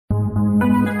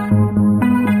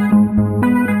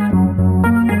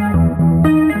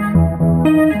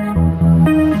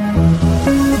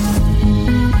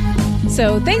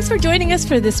So thanks for joining us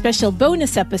for this special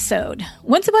bonus episode.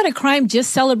 Once Upon a Crime just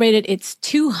celebrated its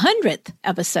 200th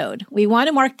episode. We want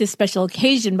to mark this special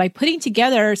occasion by putting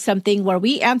together something where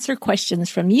we answer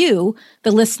questions from you,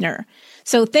 the listener.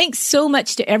 So thanks so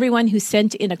much to everyone who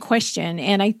sent in a question,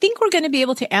 and I think we're going to be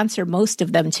able to answer most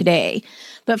of them today.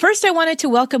 But first, I wanted to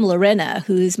welcome Lorena,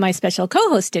 who's my special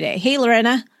co-host today. Hey,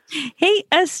 Lorena. Hey,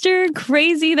 Esther.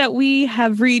 Crazy that we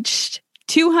have reached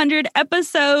 200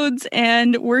 episodes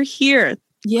and we're here.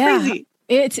 Yeah. Crazy.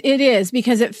 It is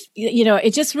because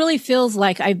it just really feels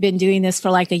like I've been doing this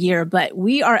for like a year, but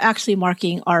we are actually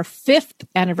marking our 5th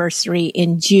anniversary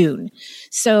in June.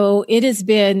 So it has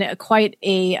been quite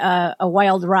a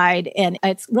wild ride, and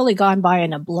it's really gone by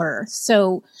in a blur.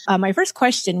 So my first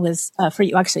question was for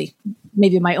you, actually,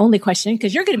 maybe my only question,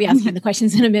 because you're going to be asking the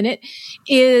questions in a minute,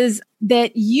 is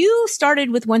that you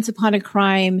started with Once Upon a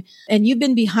Crime and you've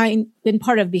been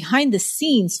part of behind the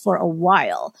scenes for a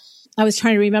while. I was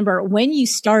trying to remember when you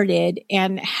started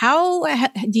and how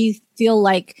do you feel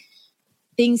like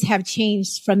things have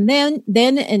changed from then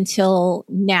until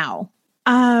now?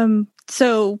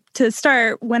 So to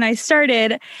start, when I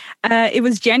started, it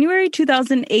was January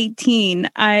 2018.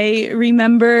 I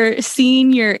remember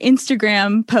seeing your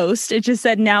Instagram post. It just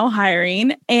said now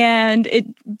hiring, and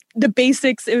the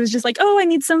basics. It was just like, oh, I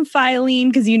need some filing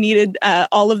because you needed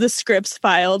all of the scripts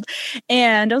filed,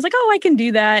 and I was like, oh, I can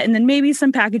do that, and then maybe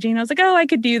some packaging. I was like, oh, I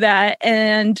could do that,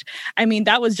 and I mean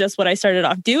that was just what I started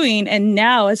off doing. And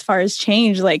now, as far as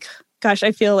change, like, gosh,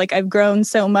 I feel like I've grown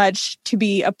so much to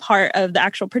be a part of the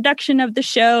actual production of the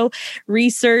show,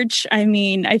 research. I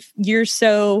mean, you're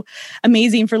so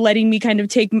amazing for letting me kind of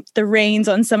take the reins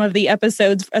on some of the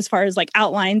episodes as far as like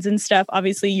outlines and stuff.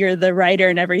 Obviously, you're the writer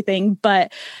and everything,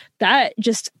 but that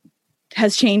just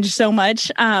has changed so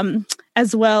much,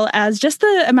 as well as just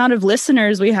the amount of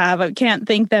listeners we have. I can't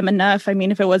thank them enough. I mean,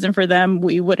 if it wasn't for them,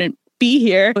 we wouldn't be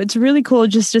here. It's really cool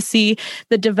just to see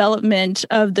the development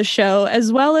of the show,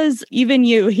 as well as even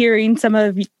you hearing some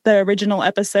of the original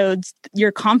episodes.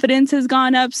 Your confidence has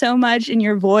gone up so much in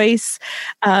your voice.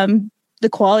 The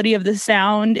quality of the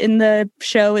sound in the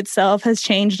show itself has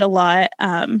changed a lot.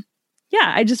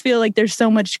 I just feel like there's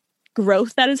so much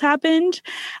growth that has happened.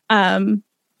 And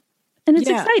it's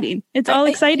exciting. It's all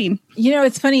exciting.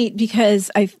 It's funny because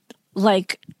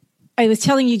I was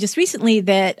telling you just recently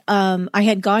that I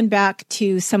had gone back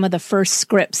to some of the first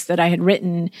scripts that I had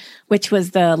written, which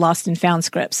was the Lost and Found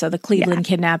scripts. So the Cleveland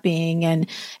kidnapping and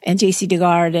JC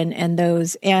Dugard and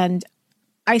those. And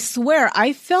I swear,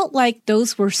 I felt like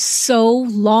those were so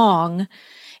long.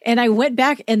 And I went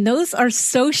back and those are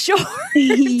so short.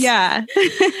 Yeah.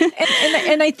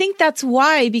 and I think that's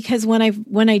why, because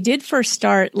when I did first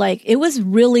start, like it was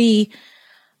really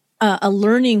a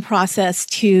learning process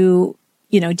to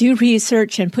do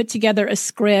research and put together a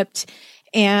script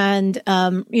and,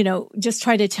 just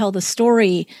try to tell the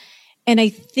story. And I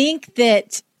think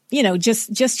that,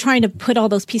 just trying to put all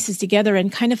those pieces together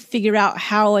and kind of figure out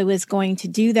how I was going to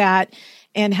do that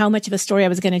and how much of a story I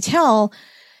was going to tell.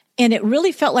 And it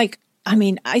really felt like, I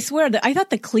mean, I swear that I thought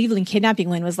the Cleveland kidnapping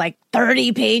one was like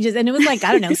 30 pages and it was like,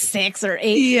 I don't know, 6 or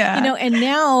 8, and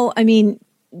now, I mean,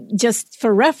 just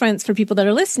for reference for people that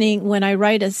are listening, when I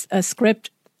write a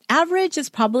script, average is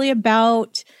probably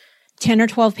about 10 or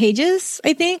 12 pages,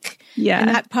 I think. Yeah. And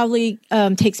that probably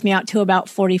takes me out to about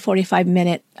 45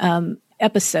 minute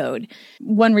episode.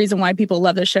 One reason why people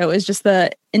love the show is just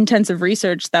the intensive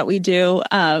research that we do.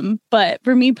 But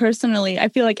for me personally, I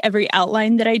feel like every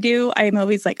outline that I do, I'm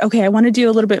always like, okay, I want to do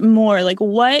a little bit more. Like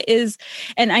what is,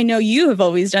 and I know you have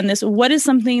always done this, what is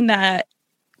something that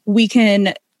we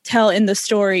can tell in the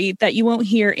story that you won't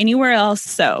hear anywhere else?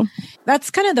 So that's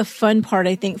kind of the fun part,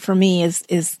 I think, for me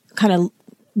is kind of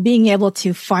being able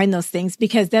to find those things,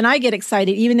 because then I get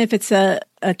excited, even if it's a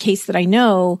case that I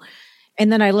know,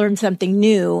 and then I learn something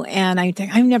new and I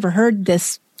think I've never heard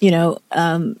this,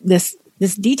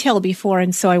 this detail before.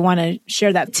 And so I want to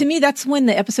share that. To me, that's when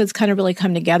the episodes kind of really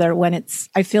come together, when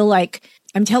I feel like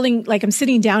I'm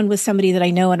sitting down with somebody that I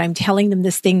know and I'm telling them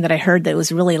this thing that I heard that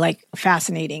was really like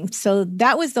fascinating. So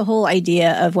that was the whole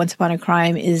idea of Once Upon a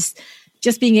Crime, is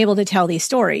just being able to tell these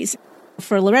stories.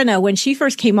 For Lorena, when she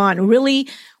first came on, really,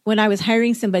 when I was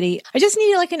hiring somebody, I just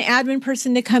needed like an admin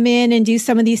person to come in and do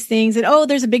some of these things. And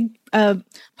there's a big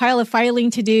pile of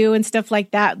filing to do and stuff like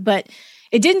that. But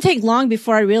it didn't take long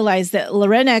before I realized that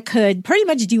Lorena could pretty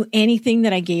much do anything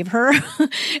that I gave her.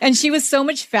 And she was so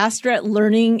much faster at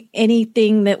learning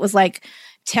anything that was like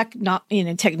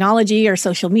technology or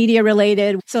social media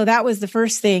related. So that was the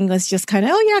first thing, was just kind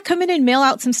of, come in and mail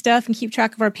out some stuff and keep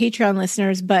track of our Patreon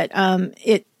listeners. But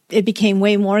it became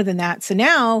way more than that. So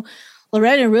now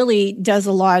Lorena really does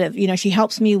a lot of, she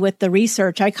helps me with the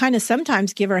research. I kind of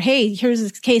sometimes give her, hey, here's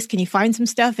this case. Can you find some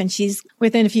stuff? And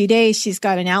within a few days, she's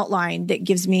got an outline that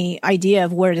gives me idea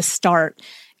of where to start.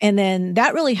 And then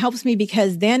that really helps me,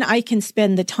 because then I can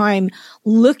spend the time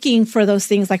looking for those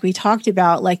things like we talked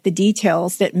about, like the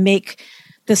details that make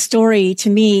the story to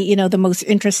me, the most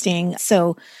interesting.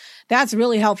 So that's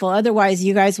really helpful. Otherwise,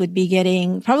 you guys would be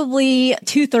getting probably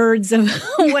 2/3 of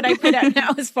what I put out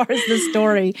now as far as the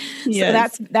story.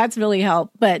 Yes. So that's really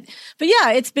helped. But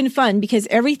yeah, it's been fun, because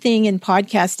everything in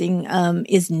podcasting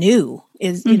is new,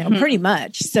 pretty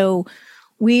much. So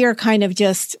we are kind of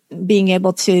just being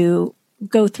able to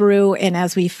go through, and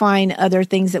as we find other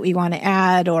things that we want to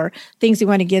add, or things we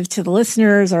want to give to the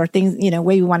listeners, or things,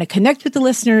 way we want to connect with the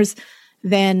listeners,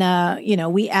 then,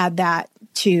 we add that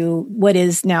to what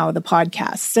is now the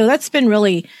podcast. So that's been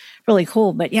really, really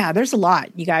cool. But yeah, there's a lot,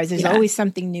 you guys. There's always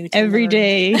something new to every learn.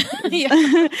 Day.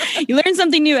 You learn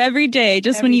something new every day.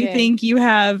 Just when you think you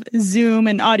have Zoom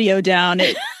and audio down,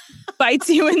 it bites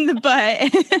you in the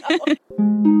butt.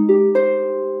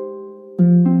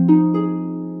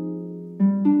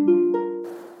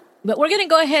 But we're going to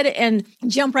go ahead and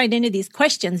jump right into these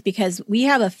questions, because we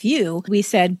have a few. We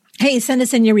said, hey, send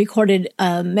us in your recorded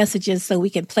messages so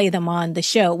we can play them on the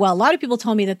show. Well, a lot of people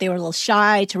told me that they were a little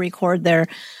shy to record their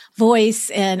voice.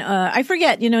 And I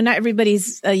forget, not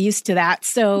everybody's used to that.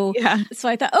 So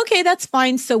I thought, okay, that's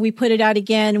fine. So we put it out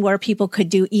again where people could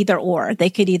do either or. They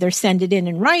could either send it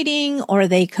in writing, or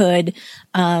they could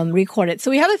record it.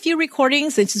 So we have a few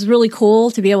recordings, which is really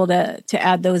cool to be able to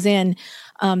add those in.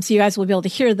 So you guys will be able to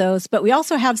hear those, but we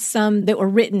also have some that were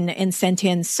written and sent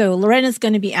in. So Lorena's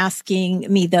going to be asking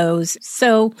me those.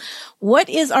 So what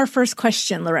is our first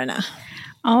question, Lorena?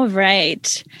 All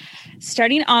right.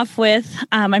 Starting off with,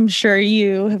 I'm sure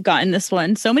you have gotten this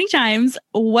one so many times.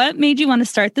 What made you want to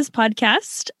start this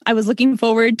podcast? I was looking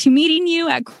forward to meeting you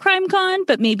at CrimeCon,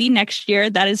 but maybe next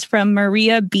year. That is from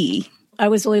Maria B. I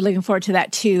was really looking forward to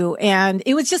that too. And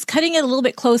it was just cutting it a little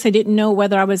bit close. I didn't know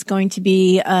whether I was going to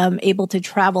be able to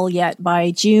travel yet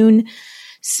by June.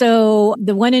 So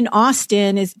the one in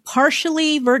Austin is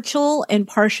partially virtual and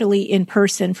partially in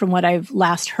person from what I've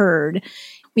last heard.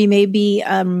 We may be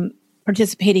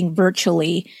participating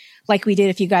virtually like we did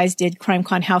if you guys did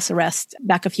CrimeCon House Arrest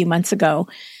back a few months ago.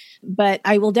 But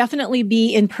I will definitely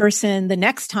be in person the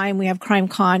next time we have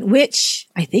CrimeCon, which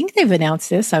I think they've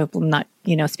announced this. I'm not,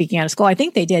 speaking out of school. I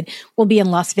think they did. We'll be in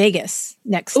Las Vegas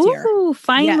next year. Ooh,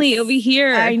 finally over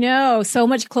here. I know. So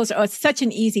much closer. Oh, it's such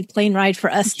an easy plane ride for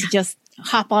us to just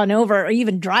hop on over, or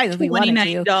even drive if we wanted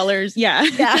to. $29. Yeah.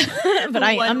 But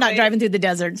I'm not driving through the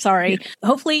desert. Sorry. Yeah.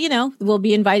 Hopefully, we'll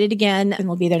be invited again, and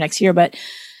we'll be there next year. But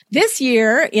this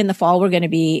year in the fall, we're going to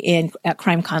be at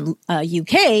CrimeCon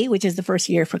UK, which is the first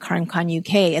year for CrimeCon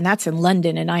UK, and that's in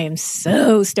London. And I am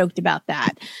so stoked about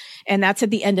that. And that's at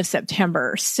the end of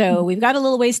September. So we've got a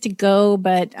little ways to go,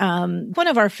 but one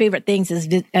of our favorite things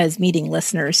is meeting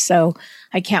listeners. So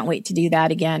I can't wait to do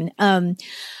that again.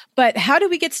 But how do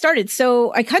we get started?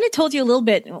 So I kind of told you a little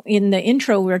bit in the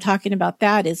intro. We were talking about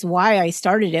that, is why I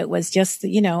started it was just,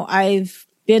 I've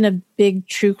been a big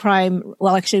true crime.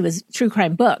 Well, actually it was true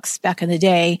crime books back in the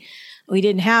day. We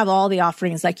didn't have all the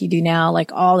offerings like you do now,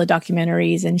 like all the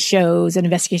documentaries and shows and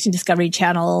Investigation Discovery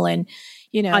Channel and,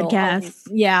 podcasts.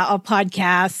 All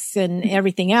podcasts and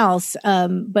everything else.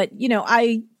 But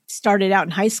I started out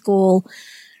in high school,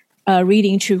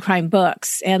 reading true crime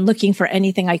books and looking for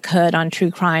anything I could on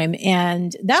true crime.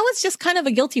 And that was just kind of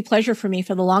a guilty pleasure for me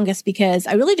for the longest, because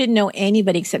I really didn't know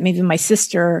anybody except maybe my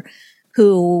sister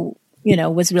who,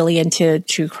 was really into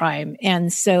true crime.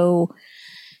 And so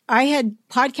I had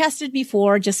podcasted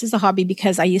before just as a hobby,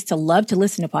 because I used to love to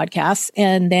listen to podcasts.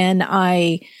 And then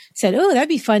I said, oh, that'd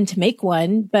be fun to make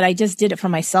one. But I just did it for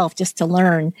myself just to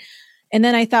learn. And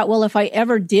then I thought, well, if I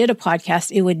ever did a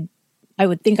podcast, I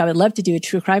would think I would love to do a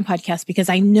true crime podcast, because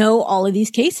I know all of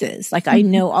these cases. Like I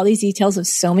know all these details of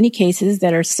so many cases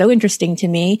that are so interesting to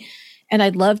me. And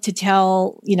I'd love to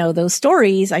tell, those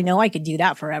stories. I know I could do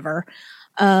that forever.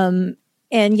 And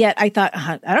yet I thought,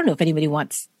 I don't know if anybody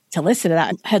wants to listen to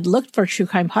that. I had looked for true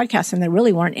crime podcasts and there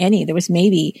really weren't any. There was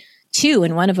maybe 2,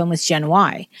 and one of them was Gen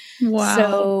Y. Wow.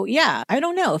 So yeah, I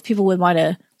don't know if people would want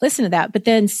to listen to that. But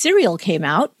then Serial came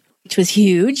out, which was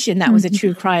huge. And that was a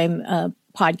true crime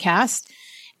podcast.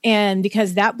 And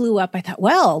because that blew up, I thought,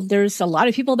 well, there's a lot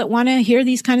of people that want to hear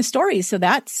these kind of stories. So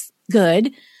that's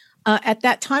good. At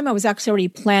that time, I was actually already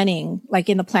planning, like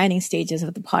in the planning stages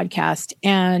of the podcast.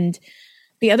 And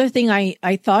the other thing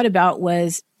I thought about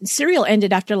was Serial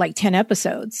ended after like 10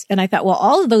 episodes. And I thought, well,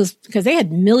 all of those, because they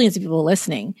had millions of people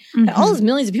listening, and all those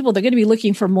millions of people, they're going to be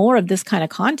looking for more of this kind of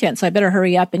content. So I better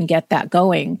hurry up and get that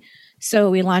going.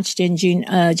 So we launched in June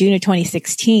of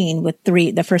 2016 with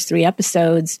the first 3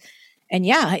 episodes. And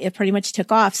yeah, it pretty much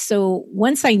took off. So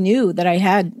once I knew that I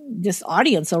had this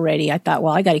audience already, I thought,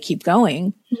 well, I got to keep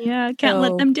going. Yeah, can't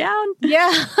let them down. Yeah.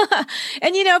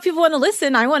 And, if people want to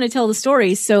listen, I want to tell the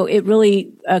story. So it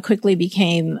really quickly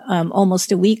became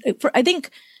almost a week. I think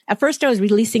at first I was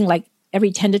releasing like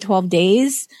every 10 to 12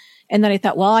 days. And then I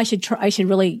thought, well, I should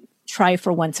really try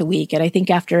for once a week. And I think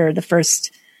after the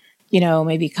first,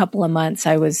 maybe a couple of months,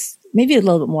 I was maybe a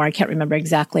little bit more. I can't remember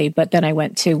exactly, but then I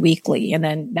went to weekly, and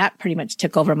then that pretty much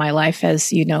took over my life,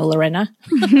 as you know, Lorena.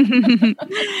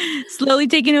 Slowly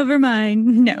taking over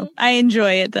mine. No, I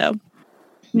enjoy it though.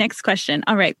 Next question.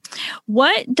 All right.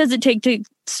 What does it take to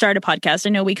start a podcast? I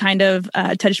know we kind of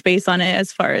touched base on it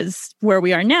as far as where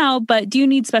we are now, but do you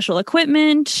need special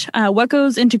equipment? What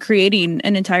goes into creating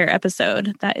an entire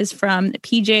episode? That is from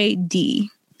PJD.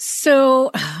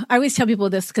 So I always tell people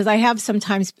this because I have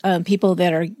sometimes people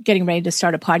that are getting ready to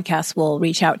start a podcast will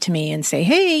reach out to me and say,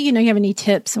 hey, you have any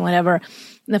tips and whatever.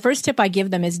 And the first tip I give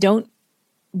them is don't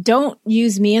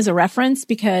use me as a reference,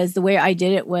 because the way I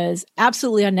did it was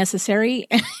absolutely unnecessary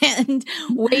and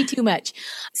way too much.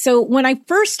 So when I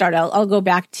first started, I'll go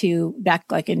back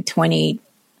like in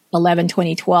 2011,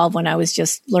 2012, when I was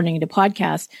just learning to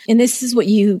podcast. And this is what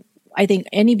I think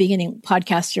any beginning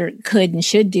podcaster could and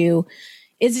should do.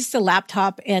 It's just a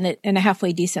laptop and a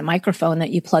halfway decent microphone that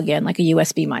you plug in, like a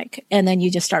USB mic. And then you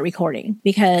just start recording,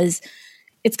 because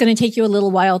it's going to take you a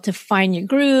little while to find your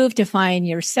groove, to find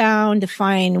your sound, to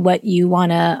find what you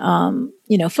want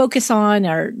to, focus on,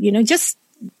 or, just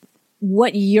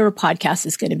what your podcast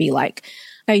is going to be like.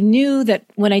 I knew that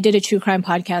when I did a true crime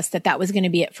podcast, that was going to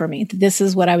be it for me. This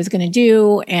is what I was going to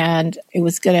do. And it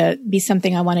was going to be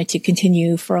something I wanted to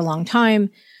continue for a long time.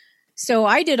 So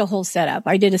I did a whole setup.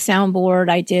 I did a soundboard.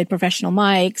 I did professional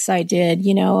mics. I did,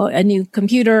 a new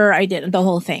computer. I did the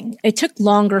whole thing. It took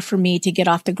longer for me to get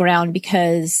off the ground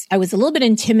because I was a little bit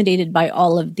intimidated by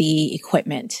all of the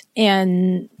equipment.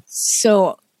 And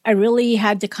so I really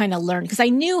had to kind of learn, because I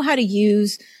knew how to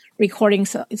use recording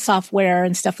software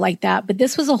and stuff like that. But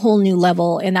this was a whole new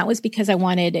level. And that was because I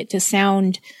wanted it to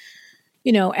sound,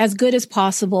 as good as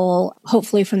possible,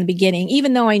 hopefully from the beginning,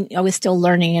 even though I was still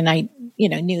learning, and I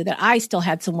knew that I still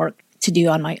had some work to do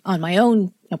on my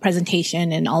own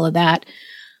presentation and all of that.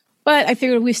 But I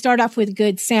figured we start off with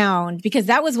good sound, because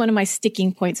that was one of my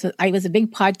sticking points. I was a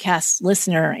big podcast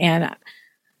listener, and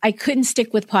I couldn't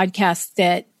stick with podcasts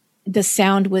that the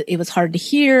sound, it was hard to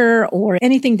hear, or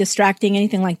anything distracting,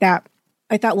 anything like that.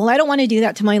 I thought, well, I don't want to do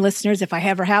that to my listeners if I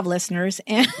ever have listeners.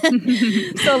 And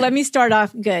so let me start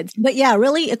off good. But yeah,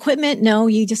 really equipment. No,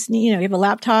 you just need, you have a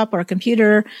laptop or a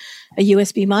computer, a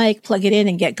USB mic, plug it in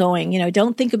and get going.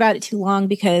 Don't think about it too long,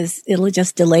 because it'll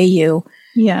just delay you.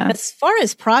 Yeah. As far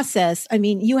as process, I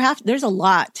mean, there's a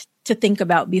lot to think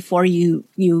about before you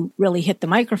really hit the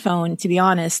microphone, to be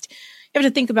honest. You have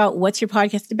to think about, what's your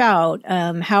podcast about?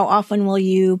 How often will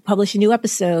you publish a new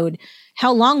episode?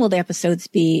 How long will the episodes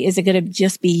be? Is it going to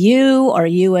just be you, or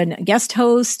you and a guest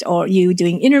host, or you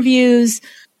doing interviews?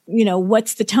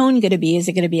 What's the tone going to be? Is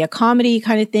it going to be a comedy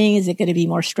kind of thing? Is it going to be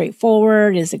more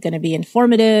straightforward? Is it going to be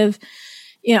informative?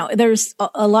 There's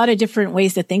a lot of different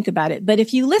ways to think about it. But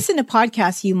if you listen to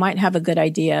podcasts, you might have a good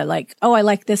idea, like, oh, I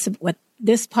like this with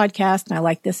this podcast, and I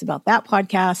like this about that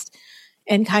podcast,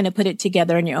 and kind of put it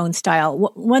together in your own style.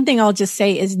 One thing I'll just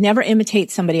say is never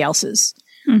imitate somebody else's.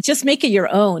 Just make it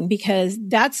your own, because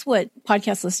that's what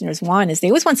podcast listeners want, is they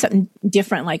always want something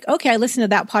different. Like, okay, I listen to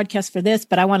that podcast for this,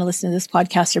 but I want to listen to this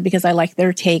podcaster because I like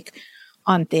their take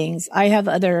on things. I have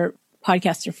other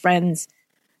podcaster friends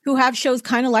who have shows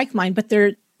kind of like mine, but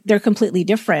they're completely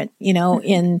different,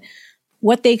 in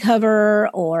what they cover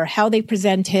or how they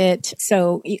present it.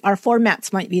 So our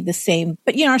formats might be the same,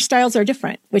 but our styles are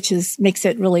different, which makes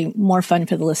it really more fun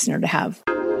for the listener to have.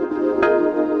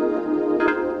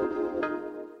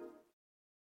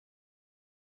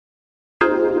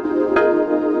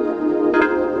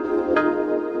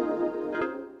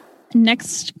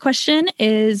 Next question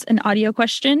is an audio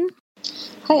question.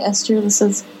 Hi, Esther. This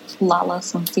is Lala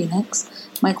from Phoenix.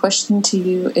 My question to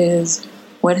you is,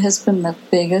 what has been the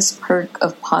biggest perk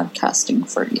of podcasting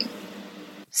for you?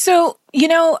 So,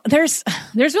 there's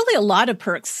really a lot of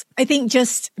perks. I think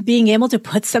just being able to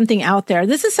put something out there.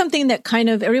 This is something that kind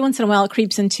of every once in a while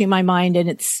creeps into my mind, and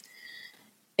it's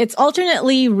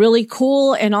alternately really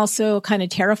cool and also kind of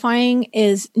terrifying,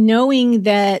 is knowing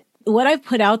that what I've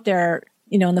put out there,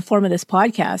 in the form of this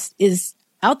podcast, is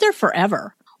out there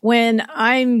forever. When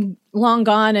I'm long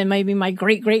gone and maybe my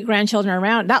great grandchildren are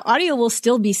around, that audio will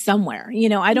still be somewhere.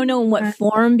 I don't know in what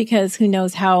form, because who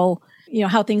knows how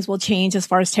things will change as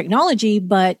far as technology,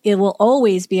 but it will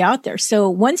always be out there. So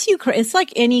once you it's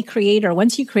like any creator,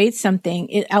 once you create something,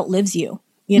 it outlives you,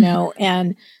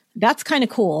 and that's kind of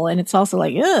cool. And it's also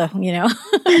like, I think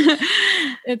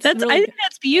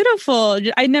that's beautiful.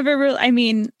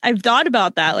 I've thought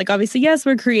about that. Like, obviously, yes,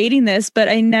 we're creating this, but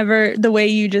the way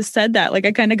you just said that, like,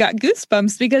 I kind of got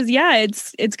goosebumps because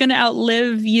it's going to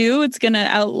outlive you. It's going to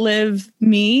outlive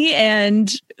me.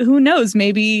 And who knows,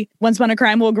 maybe Once Upon a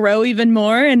Crime will grow even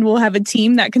more and we'll have a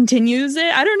team that continues it.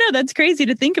 I don't know. That's crazy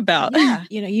to think about. Yeah.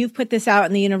 You've put this out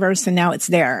in the universe and now it's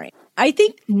there. I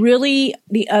think really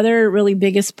the other really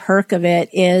biggest perk of it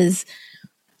is,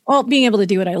 well, being able to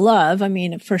do what I love. I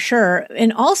mean, for sure.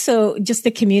 And also just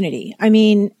the community. I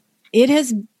mean, it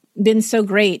has been so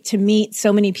great to meet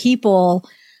so many people,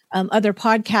 other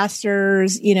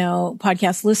podcasters,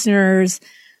 podcast listeners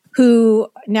who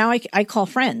now I call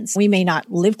friends. We may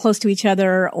not live close to each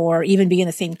other or even be in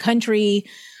the same country,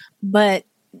 but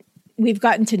we've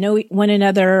gotten to know one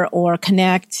another or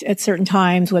connect at certain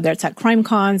times, whether it's at crime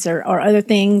cons or other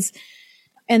things.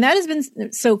 And that has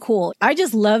been so cool. I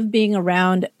just love being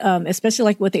around, especially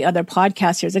like with the other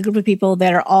podcasters, a group of people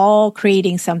that are all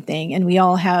creating something and we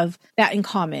all have that in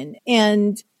common.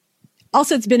 And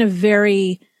also it's been a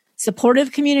very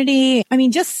supportive community. I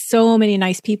mean, just so many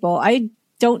nice people. I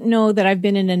don't know that I've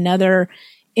been in another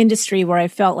industry where I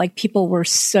felt like people were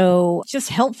so just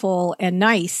helpful and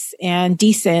nice and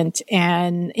decent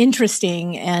and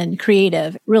interesting and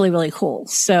creative. Really, really cool.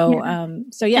 So,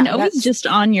 yeah. And always just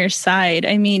on your side.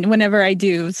 I mean, whenever I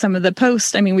do some of the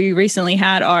posts, we recently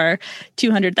had our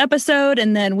 200th episode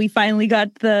and then we finally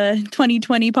got the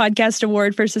 2020 podcast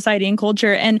award for society and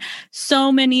culture. And so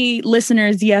many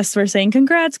listeners, yes, were saying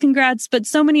congrats, but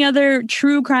so many other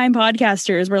true crime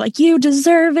podcasters were like, you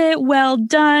deserve it. Well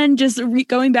done. Just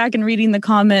going back and reading the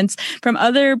comments from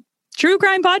other true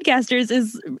crime podcasters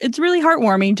it's really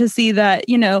heartwarming to see that,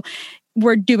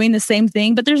 we're doing the same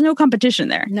thing, but there's no competition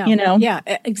there. No. Yeah,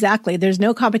 exactly. There's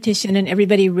no competition and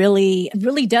everybody really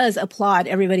does applaud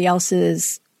everybody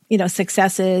else's,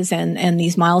 successes and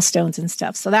these milestones and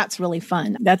stuff. So that's really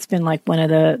fun. That's been like one of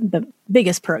the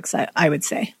biggest perks, I would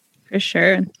say. For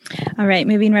sure. All right,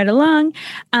 moving right along.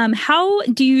 How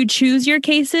do you choose your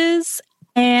cases?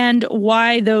 And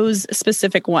why those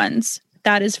specific ones?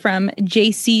 That is from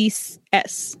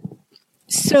JCS.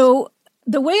 So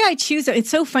the way I choose it, it's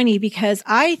so funny because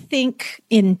I think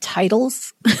in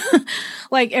titles,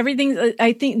 like everything.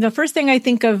 I think the first thing I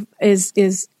think of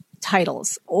is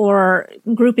titles or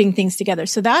grouping things together.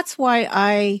 So that's why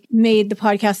I made the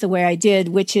podcast the way I did,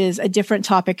 which is a different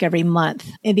topic every month.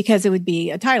 And because it would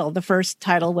be a title. The first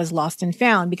title was Lost and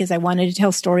Found because I wanted to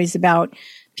tell stories about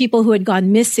people who had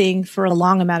gone missing for a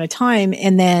long amount of time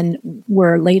and then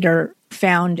were later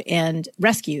found and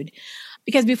rescued.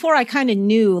 Because before I kind of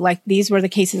knew like these were the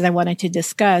cases I wanted to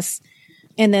discuss.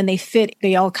 And then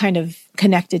they all kind of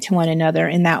connected to one another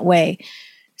in that way.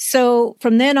 So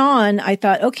from then on, I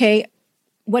thought, okay,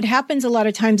 what happens a lot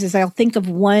of times is I'll think of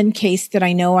one case that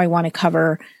I know I want to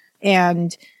cover.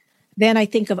 And then I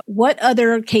think of what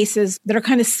other cases that are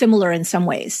kind of similar in some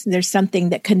ways. There's something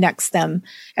that connects them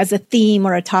as a theme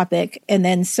or a topic. And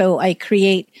then so I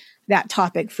create that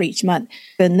topic for each month.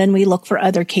 And then we look for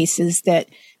other cases that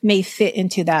may fit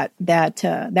into that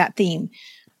theme.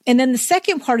 And then the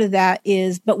second part of that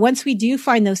is, but once we do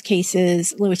find those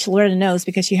cases, which Loretta knows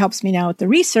because she helps me now with the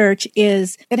research,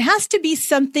 is it has to be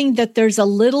something that there's a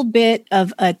little bit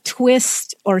of a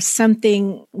twist or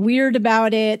something weird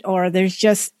about it, or there's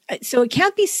just, so it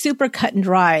can't be super cut and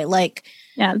dry. Like,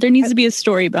 yeah, there needs to be a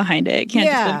story behind it. It can't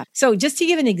yeah. So just to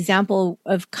give an example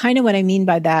of kind of what I mean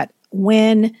by that,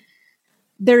 when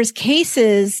there's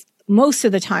cases, most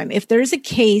of the time, if there's a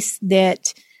case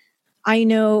that I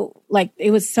know, like it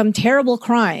was some terrible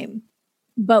crime,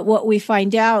 but what we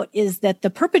find out is that the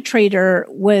perpetrator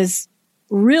was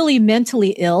really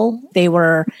mentally ill. They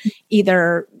were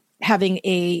either having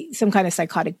some kind of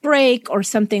psychotic break or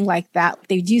something like that.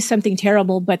 They do something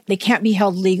terrible, but they can't be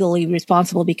held legally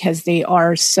responsible because they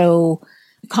are so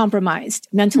compromised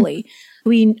mentally.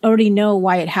 We already know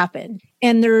why it happened.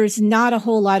 And there's not a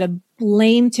whole lot of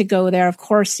blame to go there. Of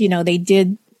course, they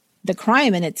did the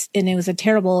crime and it was a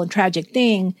terrible and tragic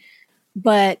thing,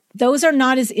 but those are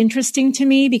not as interesting to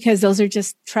me because those are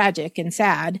just tragic and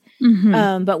sad.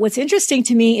 Mm-hmm. But what's interesting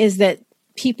to me is that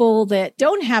people that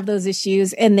don't have those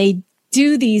issues and they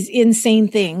do these insane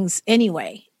things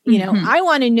anyway, I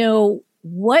want to know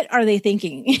what are they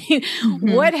thinking?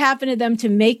 What happened to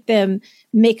them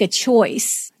make a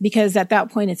choice? Because at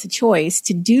that point, it's a choice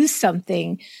to do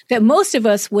something that most of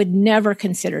us would never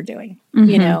consider doing,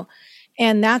 you know?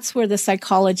 And that's where the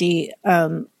psychology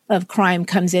of crime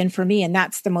comes in for me. And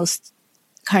that's the most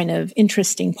kind of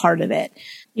interesting part of it.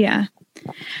 Yeah.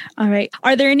 All right.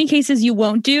 Are there any cases you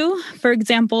won't do? For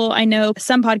example, I know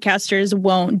some podcasters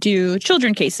won't do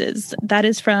children cases. That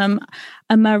is from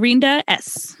Amarinda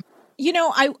S. You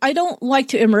know, I don't like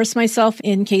to immerse myself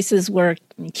in cases where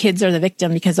kids are the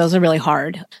victim because those are really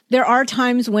hard. There are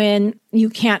times when you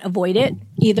can't avoid it,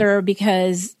 either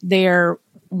because they're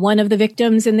one of the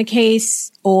victims in the case,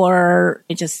 or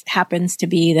it just happens to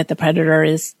be that the predator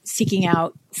is seeking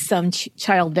out some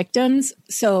child victims.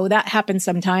 So that happens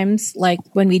sometimes, like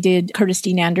when we did Curtis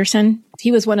Dean Anderson.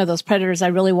 He was one of those predators I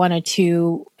really wanted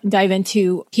to dive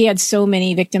into. He had so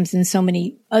many victims, and so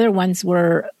many other ones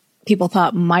were people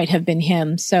thought might have been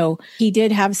him. So he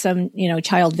did have some, you know,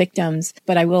 child victims,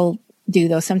 but I will do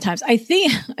those sometimes. I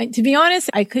think, to be honest,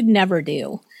 I could never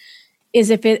do is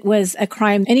if it was a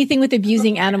crime, anything with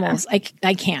abusing animals. I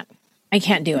can't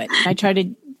do it. I try to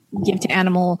give to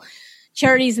animal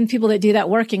charities and people that do that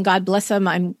work, and God bless them.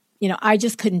 I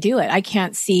just couldn't do it. I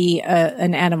can't see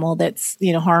an animal that's,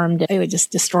 you know, harmed. It would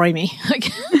just destroy me.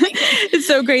 It's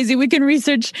so crazy. We can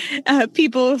research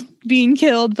people being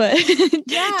killed, but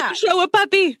yeah, show a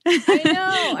puppy. I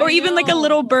know. Or even like a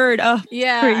little bird. Oh,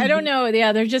 yeah. crazy. I don't know.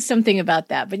 Yeah, there's just something about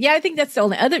that. But yeah, I think that's the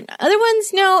only other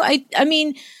ones. No, I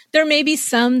mean, there may be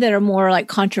some that are more like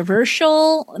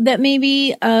controversial that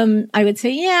maybe, I would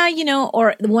say, yeah, you know,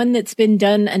 or the one that's been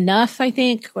done enough, I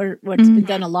think, or it's been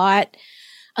done a lot.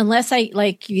 Unless I,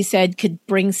 like you said, could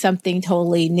bring something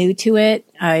totally new to it,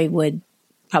 I would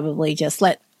probably just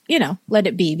let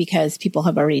it be, because people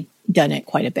have already done it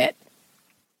quite a bit.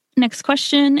 Next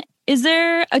question. Is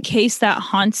there a case that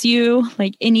haunts you,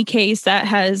 like any case that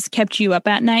has kept you up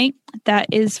at night? That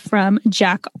is from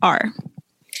Jack R.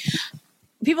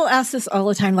 People ask this all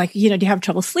the time, like, you know, do you have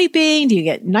trouble sleeping? Do you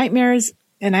get nightmares?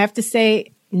 And I have to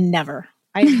say, never.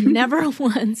 I've never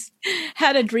once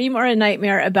had a dream or a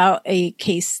nightmare about a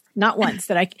case, not once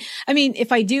that I mean,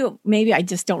 if I do, maybe I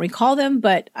just don't recall them,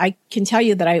 but I can tell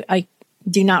you that I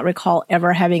do not recall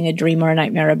ever having a dream or a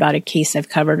nightmare about a case I've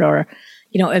covered, or,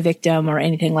 you know, a victim or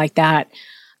anything like that.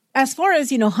 As far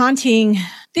as, you know, haunting,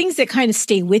 things that kind of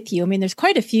stay with you. I mean, there's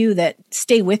quite a few that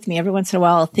stay with me every once in a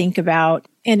while. I'll think about,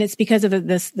 and it's because of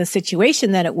the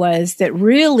situation that it was that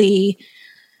really,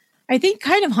 I think,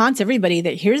 kind of haunts everybody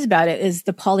that hears about it, is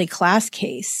the Polly Klaas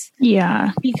case.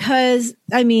 Yeah. Because,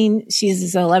 I mean,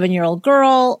 she's an 11-year-old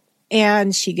girl,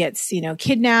 and she gets, you know,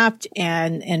 kidnapped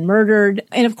and murdered.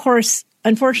 And of course,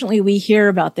 unfortunately, we hear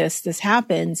about this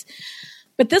happens.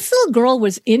 But this little girl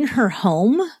was in her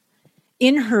home,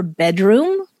 in her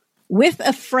bedroom, with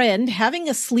a friend, having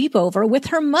a sleepover with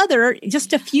her mother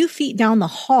just a few feet down the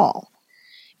hall.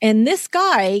 And this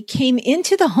guy came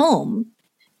into the home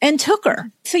and took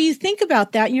her. So you think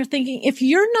about that and you're thinking, if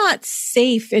you're not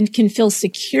safe and can feel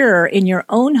secure in your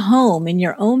own home, in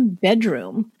your own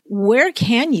bedroom, where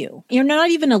can you? You're not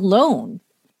even alone.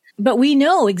 But we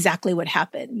know exactly what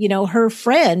happened. You know, her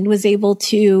friend was able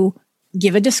to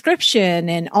give a description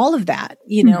and all of that,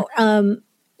 you know.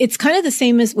 It's kind of the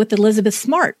same as with Elizabeth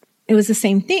Smart. It was the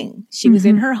same thing. She was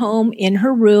in her home, in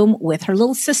her room with her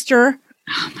little sister.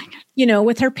 Oh my God. You know,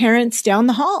 with her parents down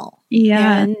the hall.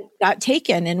 Yeah. And got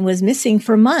taken and was missing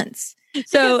for months.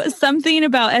 So something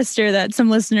about Esther that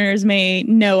some listeners may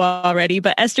know already,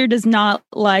 but Esther does not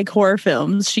like horror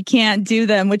films. She can't do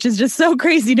them, which is just so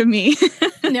crazy to me.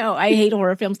 No, I hate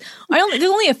horror films. There's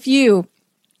only a few,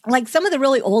 like some of the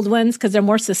really old ones, because they're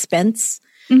more suspense.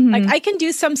 Like I can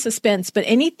do some suspense, but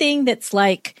anything that's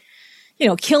like, you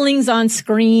know, killings on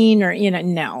screen, or, you know,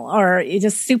 no, or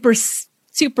just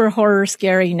super horror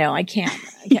scary. No, I can't.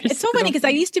 It's so funny because I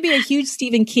used to be a huge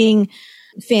Stephen King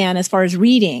fan as far as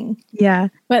reading. Yeah.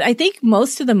 But I think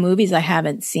most of the movies I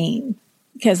haven't seen,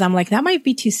 because I'm like, that might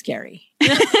be too scary.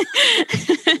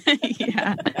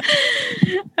 Yeah.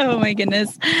 Oh my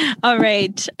goodness. All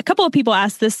right. A couple of people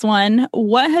asked this one.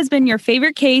 What has been your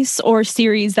favorite case or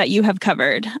series that you have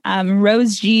covered?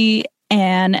 Rose G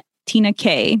and Tina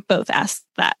K both asked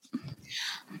that.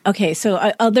 Okay,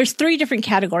 so there's 3 different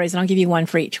categories, and I'll give you one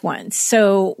for each one.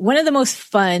 So one of the most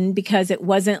fun, because it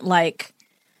wasn't like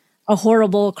a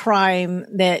horrible crime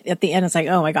that at the end it's like,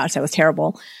 oh my gosh, that was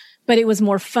terrible. But it was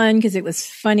more fun because it was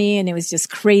funny and it was just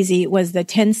crazy, was the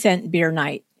 10 Cent Beer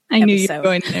Night I knew you were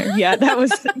going there. Yeah, that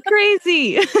was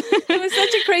crazy. It was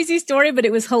such a crazy story, but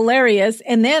it was hilarious.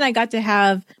 And then I got to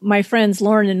have my friends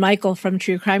Lauren and Michael from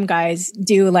True Crime Guys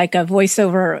do like a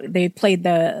voiceover. They played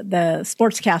the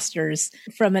sportscasters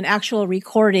from an actual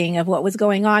recording of what was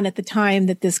going on at the time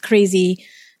that this crazy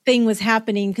thing was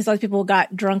happening, because a lot of people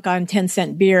got drunk on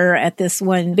 10-cent beer at this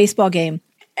one baseball game.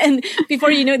 And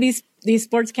before you know, these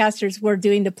sportscasters were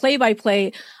doing the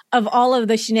play-by-play of all of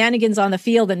the shenanigans on the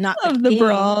field and not the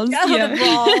brawls. Yeah, the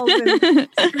brawls and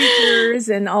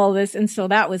screechers and all this. And so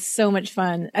that was so much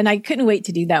fun. And I couldn't wait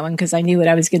to do that one because I knew what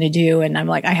I was going to do. And I'm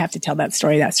like, I have to tell that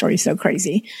story. That story's so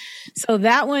crazy. So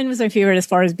that one was my favorite as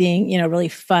far as being, really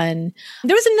fun.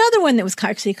 There was another one that was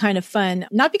actually kind of fun,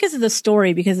 not because of the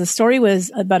story, because the story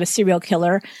was about a serial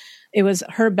killer. It was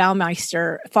Herb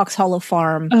Baumeister, Fox Hollow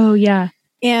Farm. Oh, yeah.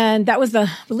 And that was I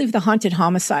believe the Haunted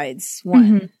Homicides one.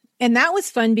 Mm-hmm. And that was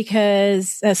fun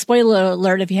because, spoiler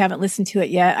alert, if you haven't listened to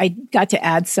it yet, I got to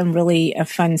add some really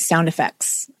fun sound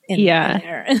effects in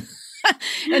there.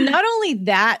 And not only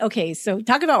that, okay, so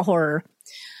talk about horror.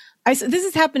 This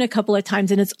has happened a couple of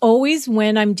times, and it's always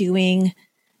when I'm doing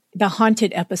the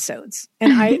haunted episodes.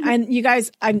 And and you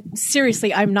guys, I'm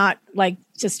not like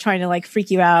just trying to like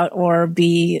freak you out or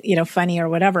be, funny or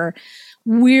whatever.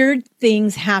 Weird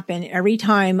things happen every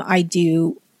time I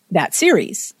do that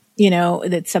series.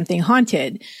 That's something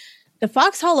haunted. The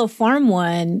Fox Hollow Farm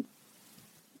one,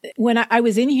 when I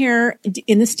was in here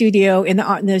in the studio,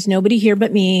 there's nobody here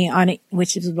but me on it,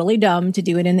 which is really dumb to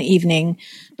do it in the evening.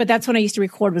 But that's when I used to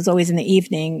record, was always in the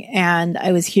evening. And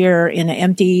I was here in an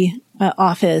empty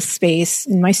office space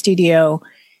in my studio,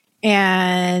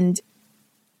 and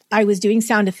I was doing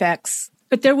sound effects.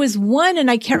 But there was one,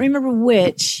 and I can't remember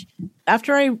which,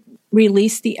 after I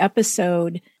released the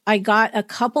episode, I got a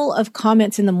couple of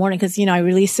comments in the morning because, I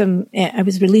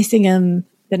was releasing them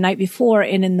the night before.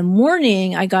 And in the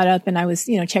morning, I got up and I was,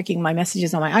 checking my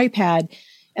messages on my iPad.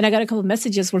 And I got a couple of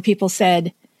messages where people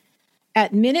said,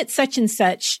 at minute such and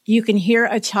such, you can hear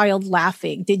a child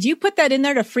laughing. Did you put that in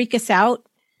there to freak us out?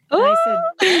 And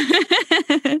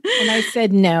I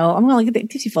said, no. I'm going to look at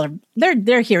these people.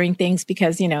 They're hearing things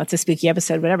because, it's a spooky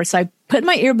episode, whatever. So I put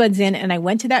my earbuds in and I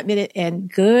went to that minute,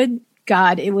 and good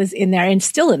God, it was in there and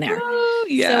still in there. Oh,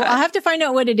 yeah. So I'll have to find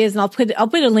out what it is, and I'll put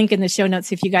a link in the show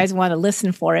notes if you guys want to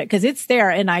listen for it, because it's there.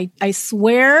 And I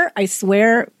swear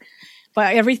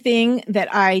by everything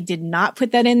that I did not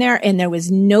put that in there, and there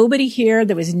was nobody here.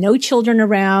 There was no children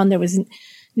around. There was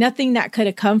nothing that could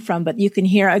have come from, but you can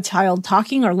hear a child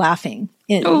talking or laughing.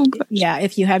 Yeah,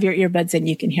 if you have your earbuds in,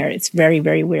 you can hear it. It's very,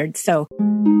 very weird. So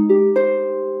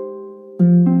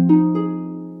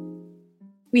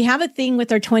we have a thing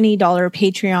with our $20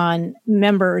 Patreon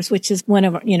members, which is one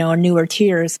of our newer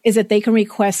tiers, is that they can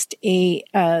request a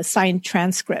signed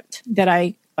transcript that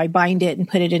I bind it and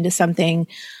put it into something,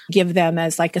 give them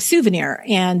as like a souvenir,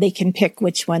 and they can pick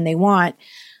which one they want.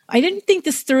 I didn't think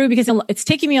this through because it's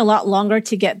taking me a lot longer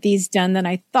to get these done than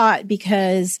I thought,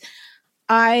 because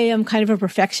I am kind of a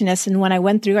perfectionist. And when I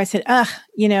went through, I said,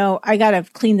 I got to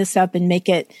clean this up and make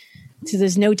it so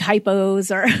there's no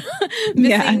typos or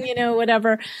missing,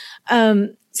 whatever.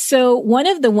 So one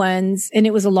of the ones, and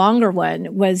it was a longer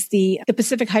one, was the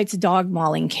Pacific Heights dog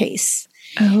mauling case.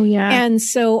 Oh, yeah. And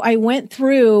so I went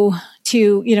through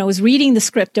to, I was reading the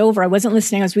script over. I wasn't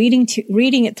listening. I was reading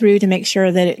it through to make sure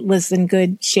that it was in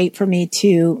good shape for me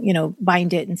to,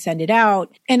 bind it and send it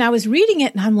out. And I was reading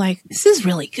it and I'm like, this is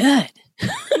really good.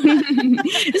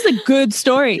 This is a good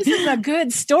story. This is a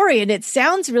good story, and it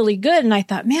sounds really good. And I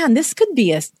thought, man, this could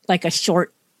be a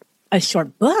short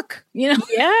book, Yeah.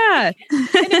 And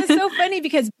it was so funny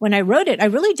because when I wrote it, I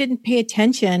really didn't pay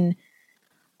attention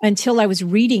until I was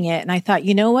reading it. And I thought,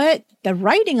 you know what? The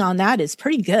writing on that is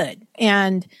pretty good.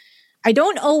 And I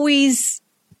don't always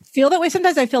feel that way.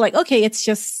 Sometimes I feel like, okay, it's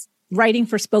just writing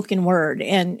for spoken word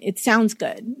and it sounds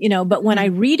good, but when I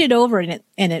read it over and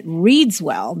it reads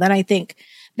well, then I think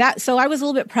that, so I was a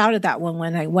little bit proud of that one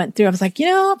when I went through. I was like,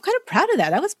 I'm kind of proud of that.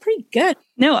 That was pretty good.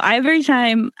 No, every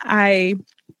time I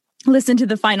listen to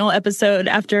the final episode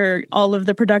after all of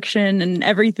the production and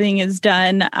everything is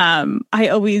done, I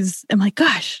always am like,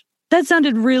 gosh, that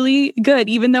sounded really good.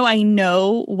 Even though I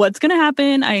know what's going to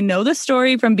happen, I know the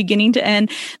story from beginning to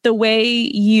end, the way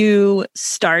you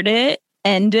start it,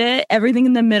 end it, everything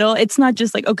in the middle. It's not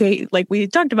just like, okay, like we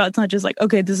talked about, it's not just like,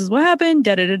 okay, this is what happened,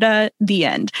 the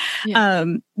end. Yeah.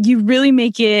 You really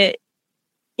make it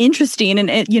interesting.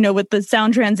 And with the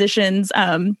sound transitions,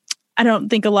 I don't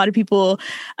think a lot of people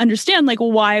understand like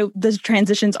why the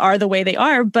transitions are the way they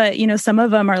are, but some of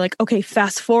them are like, okay,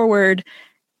 fast forward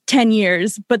 10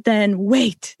 years, but then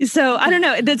wait. So I don't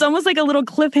know. It's almost like a little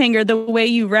cliffhanger the way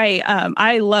you write.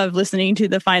 I love listening to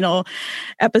the final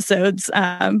episodes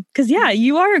because,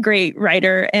 you are a great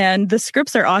writer and the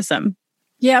scripts are awesome.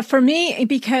 Yeah, for me,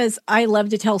 because I love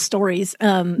to tell stories.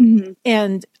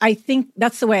 And I think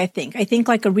that's the way I think. I think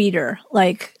like a reader,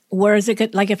 like, where is it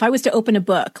good? Like if I was to open a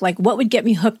book, like what would get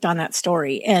me hooked on that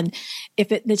story? And if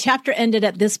the chapter ended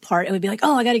at this part, it would be like,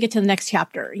 oh, I got to get to the next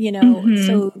chapter,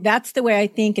 So that's the way I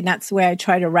think. And that's the way I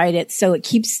try to write it. So it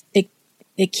keeps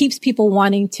people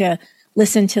wanting to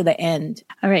listen to the end.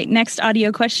 All right. Next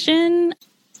audio question.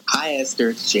 Hi,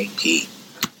 Esther. It's JP.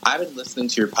 I've been listening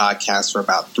to your podcast for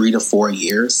about 3 to 4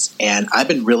 years, and I've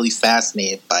been really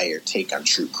fascinated by your take on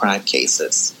true crime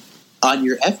cases. On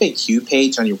your FAQ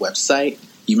page on your website,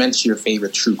 you mentioned your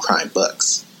favorite true crime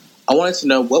books. I wanted to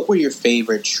know, what were your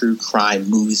favorite true crime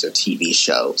movies or TV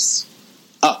shows?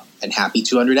 Oh, and happy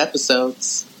 200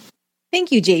 episodes.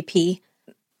 Thank you, JP.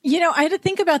 I had to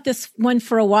think about this one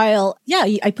for a while. Yeah,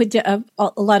 I put a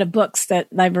lot of books that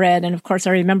I've read. And of course,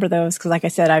 I remember those because, like I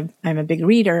said, I'm a big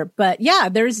reader. But yeah,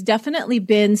 there's definitely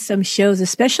been some shows,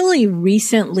 especially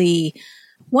recently.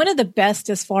 One of the best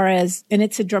as far as, and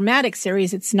it's a dramatic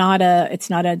series. It's not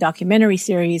a documentary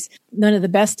series. None of the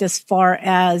best as far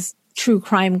as true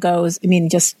crime goes. I mean,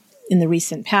 just in the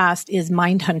recent past is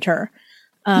Mindhunter.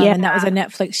 And that was a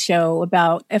Netflix show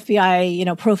about FBI,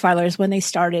 profilers when they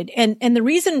started. And the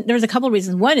reason, there's a couple of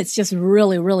reasons. One, it's just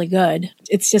really, really good.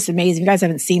 It's just amazing. If you guys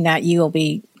haven't seen that, you will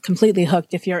be completely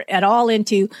hooked if you're at all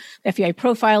into FBI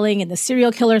profiling and the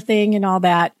serial killer thing and all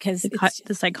that, because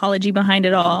the psychology behind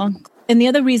it all. And the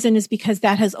other reason is because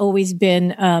that has always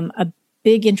been a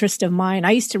big interest of mine.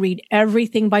 I used to read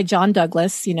everything by John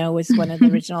Douglas, was one of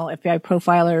the original FBI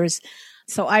profilers.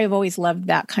 So I have always loved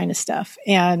that kind of stuff.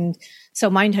 And so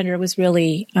Mindhunter was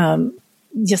really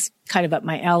just kind of up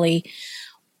my alley.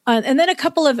 And then a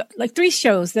couple of 3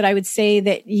 shows that I would say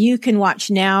that you can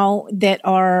watch now that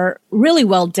are really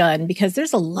well done, because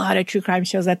there's a lot of true crime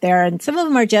shows out there, and some of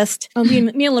them are just, me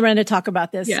and Lorenda talk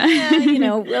about this,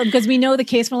 because we know the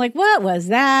case. We're like, what was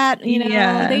that?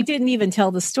 They didn't even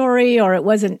tell the story, or it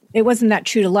wasn't that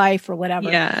true to life or whatever.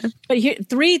 Yeah. But here,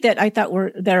 3 that I thought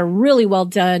that are really well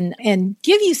done and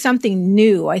give you something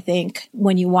new, I think,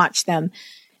 when you watch them,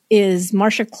 is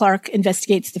Marcia Clark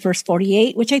Investigates the First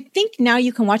 48, which I think now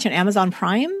you can watch on Amazon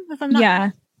Prime, if I'm not. Yeah.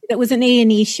 It was an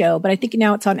A&E show, but I think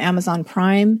now it's on Amazon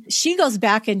Prime. She goes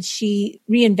back and she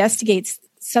reinvestigates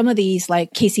some of these,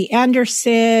 like Casey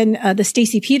Anderson, the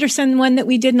Stacey Peterson one that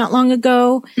we did not long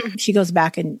ago. Mm-hmm. She goes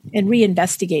back and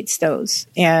reinvestigates those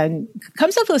and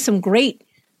comes up with some great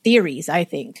theories, I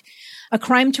think. A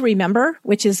Crime to Remember,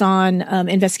 which is on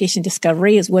Investigation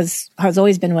Discovery, has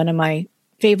always been one of my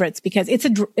favorites, because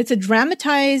it's a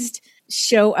dramatized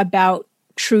show about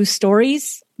true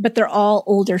stories, but they're all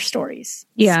older stories.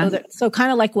 Yeah. So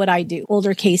kind of like what I do,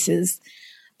 older cases.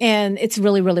 And it's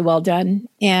really, really well done.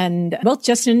 And both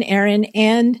Justin, Aaron,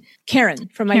 and Karen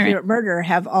from My Favorite Murder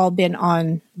have all been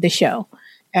on the show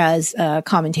as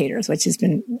commentators, which has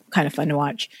been kind of fun to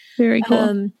watch. Very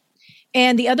cool.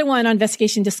 And the other one on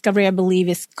Investigation Discovery, I believe,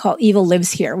 is called Evil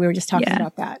Lives Here. We were just talking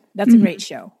about that. That's a great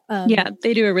show.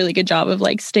 They do a really good job of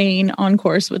staying on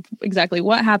course with exactly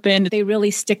what happened. They really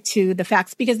stick to the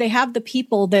facts because they have the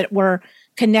people that were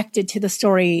connected to the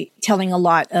story telling a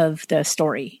lot of the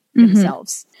story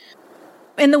themselves.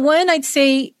 And the one I'd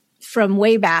say from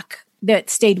way back that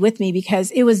stayed with me,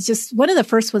 because it was just one of the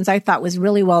first ones I thought was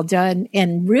really well done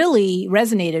and really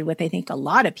resonated with, I think, a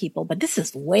lot of people. But this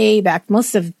is way back.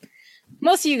 Most of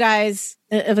you guys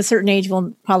of a certain age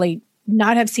will probably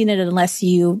not have seen it unless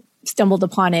you stumbled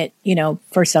upon it,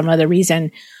 for some other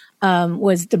reason,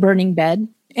 was The Burning Bed.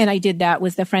 And I did that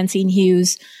was the Francine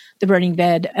Hughes, The Burning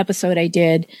Bed episode I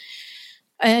did.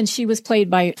 And she was played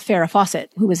by Farrah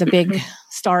Fawcett, who was a big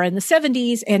star in the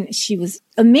 70s. And she was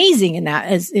amazing in that,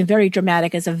 as very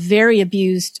dramatic, as a very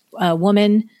abused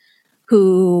woman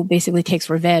who basically takes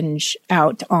revenge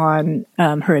out on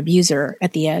her abuser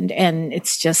at the end. And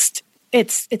it's just,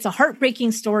 it's a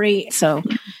heartbreaking story. So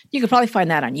you could probably find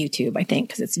that on YouTube, I think,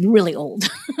 because it's really old.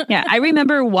 Yeah, I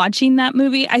remember watching that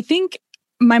movie. I think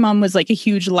my mom was a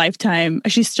huge Lifetime.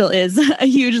 She still is a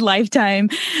huge Lifetime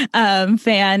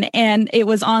fan. And it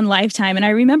was on Lifetime. And I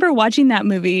remember watching that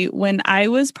movie when I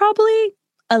was probably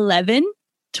 11,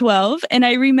 12. And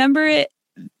I remember it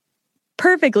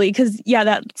perfectly because,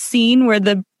 that scene where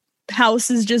the house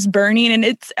is just burning, and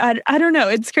it's I don't know,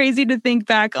 it's crazy to think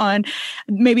back on.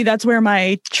 Maybe that's where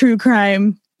my true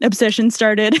crime obsession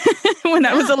started when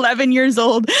I was 11 years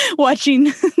old watching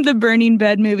the Burning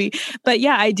Bed movie. But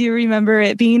yeah, I do remember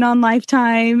it being on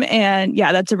Lifetime. And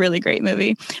yeah, that's a really great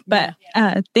movie. But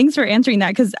thanks for answering that,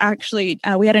 because actually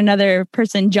we had another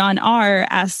person, John R.,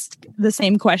 ask the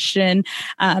same question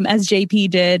as JP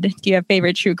did. Do you have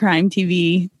favorite true crime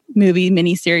TV movie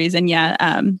miniseries?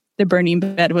 And The Burning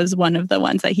Bed was one of the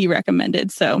ones that he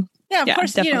recommended. So yeah, of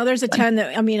course, there's a ton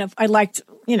that, I liked,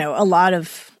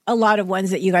 a lot of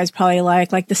ones that you guys probably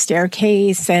like The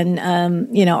Staircase and,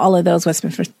 all of those, West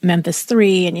Memphis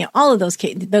 3 and, all of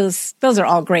those are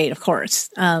all great, of course.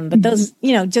 But those,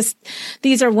 just,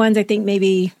 these are ones I think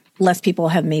maybe less people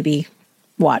have maybe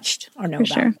watched or know about.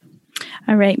 Sure.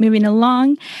 All right, moving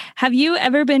along. Have you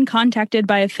ever been contacted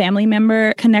by a family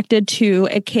member connected to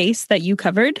a case that you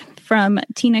covered? From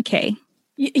Tina K.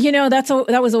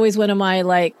 That was always one of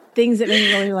my things that made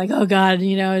me really oh God,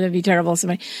 it'd be terrible.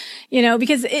 Somebody,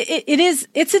 because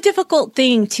it's a difficult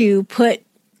thing to put,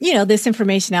 this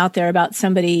information out there about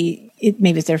somebody.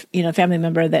 Maybe it's their, family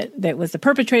member that was the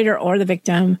perpetrator or the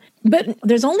victim. But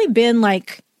there's only been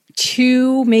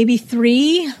 2, maybe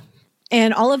 3,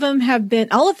 and all of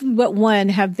but one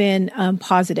have been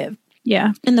positive.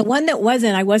 Yeah. And the one that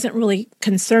wasn't, I wasn't really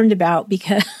concerned about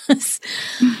because,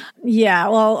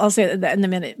 I'll say that in a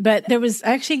minute. But I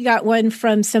actually got one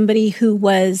from somebody who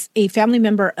was a family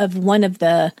member of one of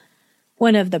the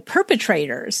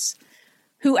perpetrators,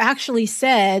 who actually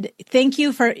said, "Thank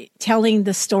you for telling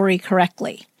the story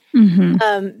correctly."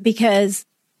 Mm-hmm. Because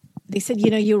they said,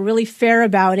 you were really fair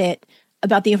about it,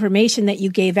 about the information that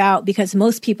you gave out, because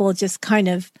most people just kind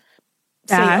of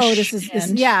bash. Say, oh,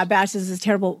 this is a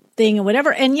terrible thing or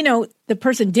whatever. And, the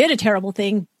person did a terrible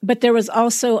thing, but there was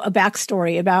also a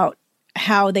backstory about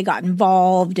how they got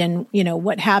involved and,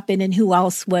 what happened and who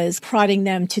else was prodding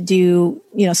them to do,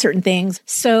 certain things.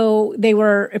 So they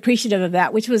were appreciative of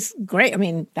that, which was great.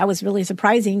 That was really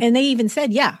surprising. And they even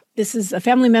said, this is a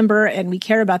family member and we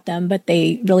care about them, but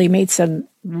they really made some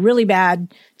really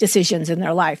bad decisions in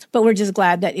their life. But we're just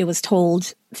glad that it was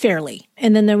told fairly.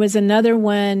 And then there was another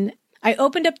one. I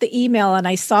opened up the email and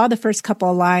I saw the first couple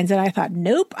of lines and I thought,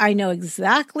 nope, I know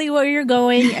exactly where you're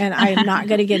going. And I am not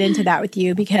going to get into that with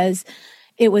you, because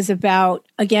it was about,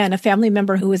 again, a family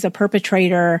member who was a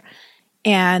perpetrator.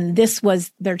 And this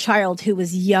was their child, who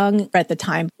was young at the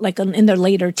time, in their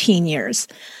later teen years.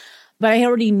 But I had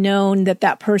already known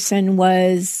that person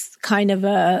was kind of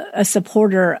a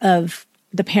supporter of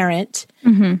the parent.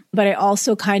 Mm-hmm. But I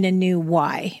also kind of knew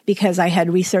why, because I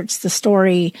had researched the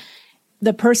story.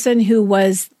 The person who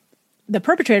was the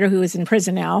perpetrator, who is in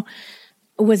prison now,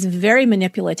 was very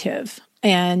manipulative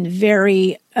and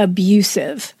very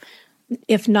abusive,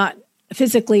 if not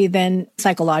physically, then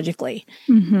psychologically.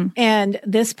 Mm-hmm. And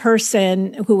this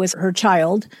person, who was her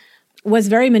child, was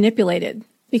very manipulated,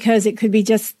 because it could be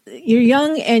just, you're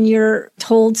young and you're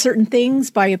told certain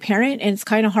things by a parent, and it's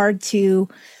kind of hard to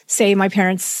say my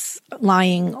parent's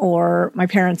lying or my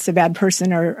parent's a bad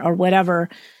person or whatever.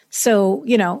 So,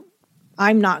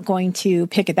 I'm not going to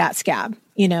pick at that scab,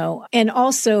 and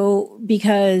also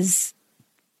because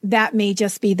that may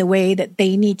just be the way that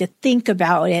they need to think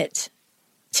about it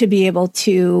to be able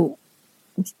to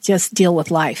just deal with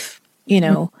life,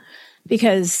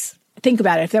 because think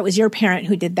about it. If that was your parent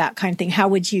who did that kind of thing, how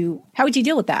would you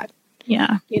deal with that?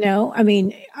 Yeah.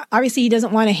 Obviously he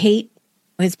doesn't want to hate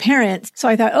his parents. So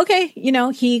I thought, okay,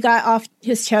 he got off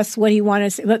his chest what he wanted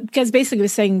to say, because basically he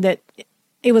was saying that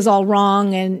it was all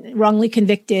wrong and wrongly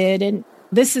convicted. And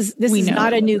this is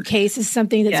not a new case. This is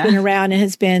something that's been around and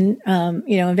has been,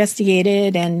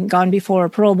 investigated and gone before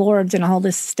parole boards and all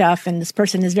this stuff. And this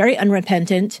person is very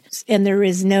unrepentant. And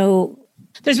there's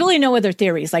really no other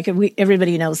theories.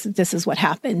 Everybody knows that this is what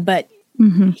happened, but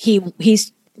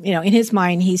he's, in his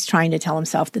mind, he's trying to tell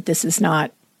himself that this is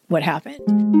not what happened.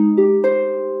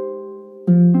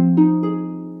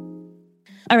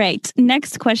 All right.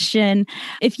 Next question.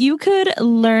 If you could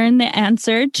learn the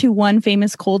answer to one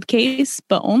famous cold case,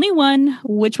 but only one,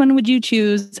 which one would you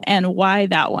choose and why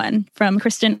that one? From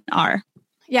Kristen R.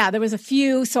 Yeah, there was a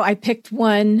few. So I picked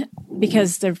one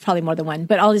because there's probably more than one,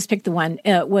 but I'll just pick the one.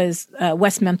 It was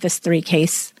West Memphis 3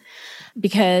 case,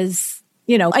 because,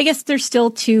 I guess there's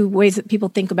still two ways that people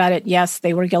think about it. Yes,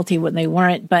 they were guilty when they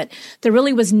weren't, but there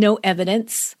really was no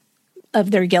evidence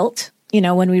of their guilt,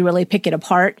 when we really pick it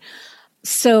apart.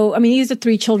 So, these are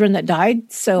 3 children that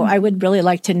died. So I would really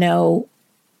like to know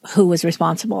who was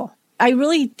responsible. I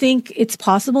really think it's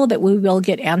possible that we will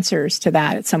get answers to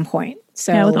that at some point.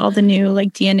 So with all the new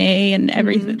DNA and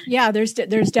everything. Mm-hmm. Yeah, there's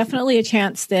definitely a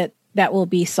chance that will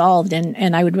be solved.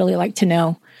 And I would really like to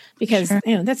know, because,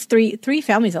 that's three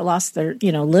families that lost their,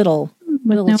 little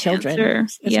little no children. answer.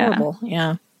 It's horrible.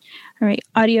 Yeah. All right.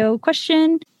 Audio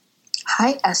question.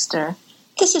 Hi, Esther.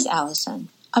 This is Allison.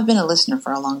 I've been a listener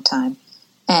for a long time.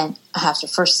 And I have to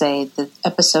first say the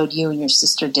episode you and your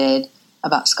sister did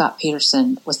about Scott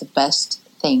Peterson was the best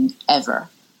thing ever.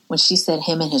 When she said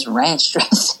him and his ranch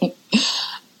dressing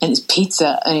and his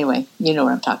pizza. Anyway, you know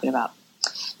what I'm talking about.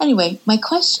 Anyway, my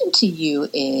question to you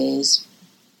is,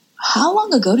 how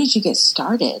long ago did you get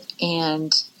started?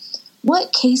 And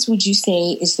what case would you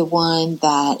say is the one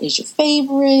that is your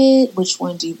favorite? Which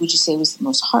one would you say was the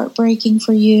most heartbreaking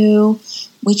for you?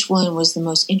 Which one was the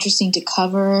most interesting to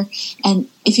cover? And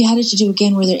if you had it to do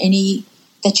again, were there any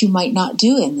that you might not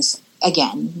do in this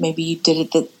again? Maybe you did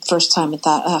it the first time and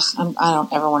thought, I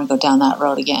don't ever want to go down that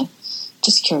road again.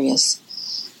 Just curious.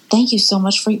 Thank you so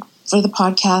much for the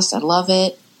podcast. I love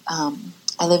it.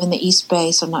 I live in the East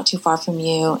Bay, so I'm not too far from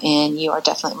you, and you are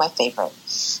definitely my favorite.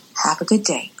 Have a good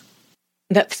day.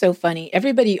 That's so funny.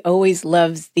 Everybody always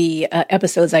loves the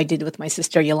episodes I did with my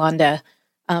sister, Yolanda.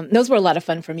 Those were a lot of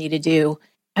fun for me to do.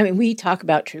 I mean, we talk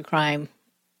about true crime,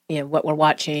 what we're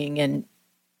watching and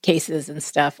cases and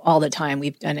stuff all the time.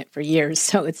 We've done it for years.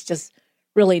 So it's just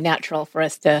really natural for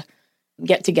us to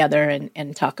get together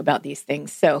and talk about these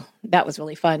things. So that was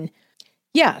really fun.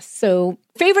 Yeah. So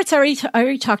favorites I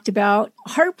already talked about.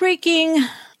 Heartbreaking.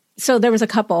 So there was a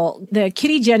couple. The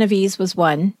Kitty Genovese was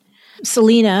one.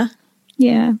 Selena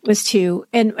was two.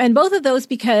 And both of those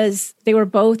because they were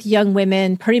both young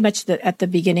women pretty much at the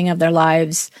beginning of their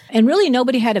lives. And really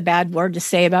nobody had a bad word to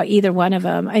say about either one of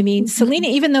them. I mean, Selena,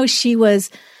 even though she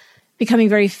was becoming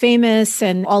very famous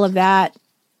and all of that,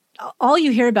 all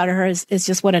you hear about her is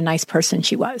just what a nice person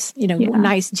she was.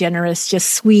 Nice, generous,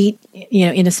 just sweet,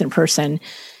 innocent person.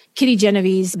 Kitty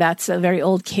Genovese, that's a very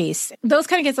old case. Those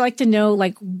kind of kids I like to know,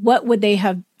 like, what would they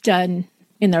have done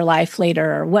in their life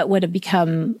later, or what would have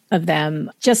become of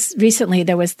them? Just recently,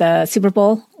 there was the Super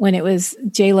Bowl when it was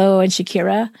J-Lo and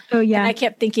Shakira. Oh, yeah. And I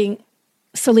kept thinking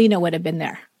Selena would have been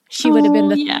there. She would have been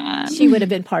she would have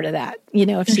been part of that,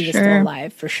 if she was still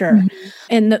alive, for sure. Mm-hmm.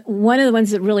 And one of the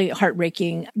ones that really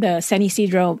heartbreaking, the San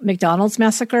Isidro McDonald's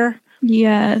massacre.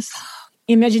 Yes.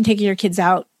 Imagine taking your kids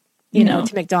out,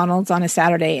 to McDonald's on a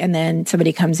Saturday, and then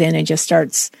somebody comes in and just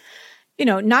starts,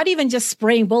 not even just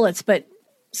spraying bullets, but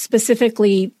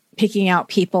specifically picking out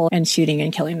people and shooting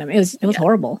and killing them. It was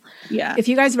horrible. Yeah. If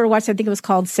you guys ever watched, I think it was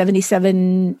called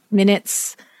 77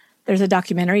 Minutes. There's a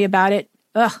documentary about it.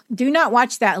 Ugh, do not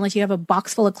watch that unless you have a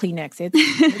box full of Kleenex.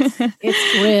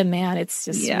 It's grim, man. It's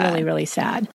just really, really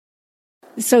sad.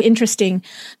 So interesting.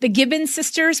 The Gibbons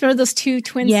sisters, remember those two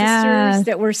twin sisters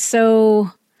that were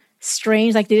so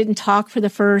strange? Like they didn't talk for the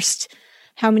first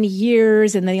how many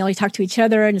years, and they only talked to each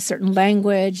other in a certain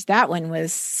language. That one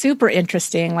was super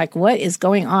interesting. Like, what is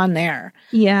going on there?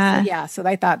 Yeah. So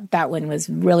I thought that one was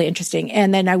really interesting.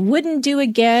 And then I wouldn't do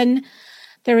again.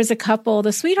 There was a couple,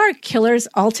 the Sweetheart Killers,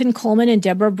 Alton Coleman and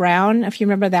Deborah Brown, if you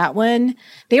remember that one.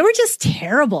 They were just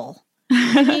terrible.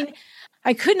 I mean,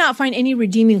 I could not find any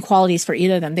redeeming qualities for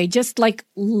either of them. They just like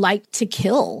to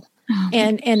kill.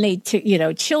 And they took,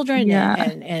 children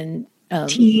and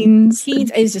teens.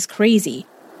 It's just crazy.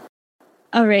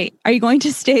 All right. Are you going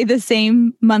to stay the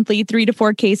same monthly 3 to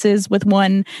 4 cases with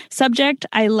one subject?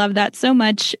 I love that so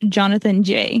much. Jonathan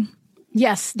J.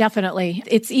 Yes, definitely.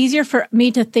 It's easier for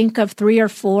me to think of 3 or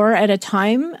 4 at a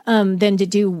time than to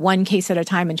do one case at a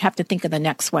time and have to think of the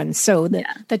next one. So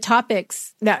the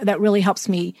topics that really helps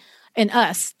me and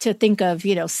us to think of,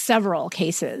 several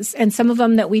cases, and some of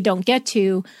them that we don't get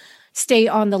to stay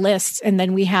on the list. And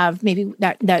then we have maybe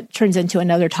that turns into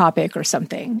another topic or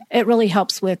something. It really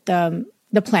helps with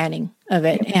the planning of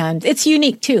it. And it's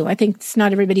unique too. I think it's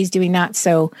not everybody's doing that.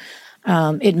 So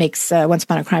it makes Once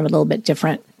Upon a Crime a little bit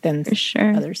different than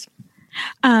others.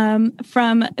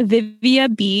 From Vivia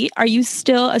B, are you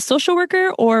still a social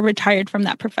worker or retired from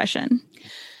that profession?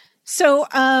 So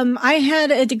I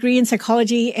had a degree in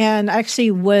psychology, and I actually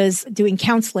was doing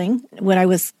counseling when I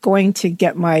was going to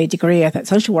get my degree. I thought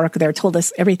social work, they told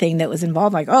us everything that was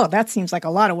involved. Like, oh, that seems like a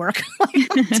lot of work.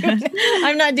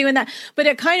 I'm not doing that. But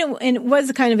it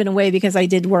was kind of in a way because I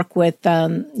did work with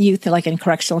youth, like in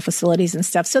correctional facilities and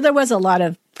stuff. So there was a lot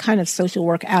of kind of social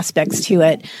work aspects to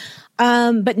it.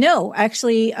 But no,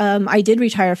 actually, I did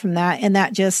retire from that. And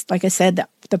that just, like I said,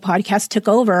 the podcast took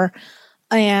over.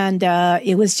 And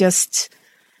it was just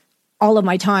all of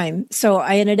my time. So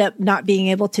I ended up not being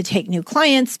able to take new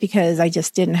clients because I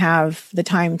just didn't have the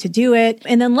time to do it.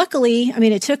 And then luckily, I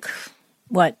mean, it took,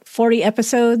 40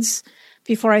 episodes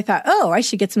before I thought, oh, I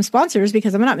should get some sponsors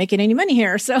because I'm not making any money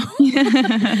here. So, and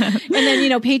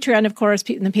then, Patreon, of course,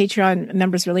 and the Patreon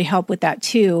members really help with that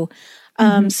too.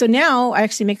 So now I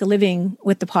actually make a living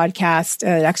with the podcast.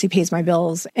 It actually pays my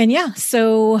bills. And yeah,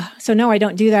 so no, I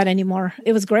don't do that anymore.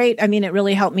 It was great. I mean, it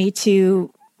really helped me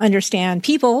to understand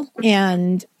people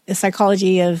and the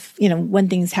psychology of, when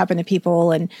things happen to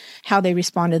people and how they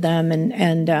respond to them.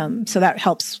 And so that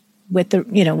helps with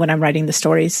when I'm writing the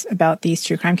stories about these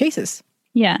true crime cases.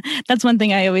 Yeah, that's one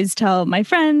thing I always tell my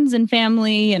friends and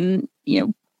family and,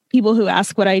 people who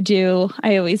ask what I do.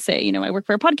 I always say, I work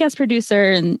for a podcast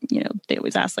producer, and, they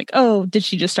always ask like, oh, did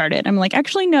she just start it? I'm like,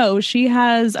 actually, no, she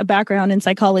has a background in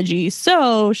psychology,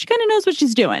 so she kind of knows what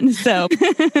she's doing. So,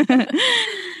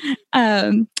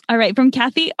 all right. From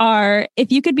Kathy R.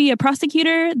 If you could be a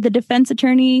prosecutor, the defense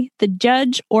attorney, the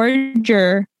judge, or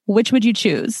juror, which would you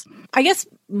choose? I guess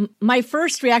my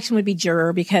first reaction would be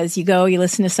juror, because you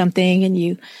listen to something and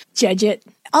you judge it.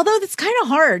 Although it's kind of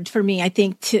hard for me, I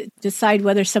think, to decide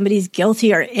whether somebody's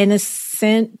guilty or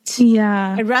innocent.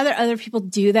 Yeah. I'd rather other people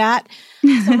do that.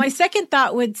 So my second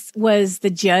thought was the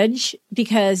judge,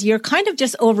 because you're kind of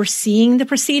just overseeing the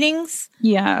proceedings.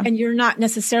 Yeah. And you're not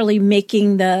necessarily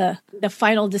making the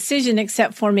final decision,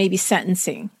 except for maybe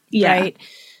sentencing. Yeah. Right.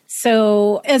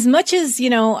 So as much as,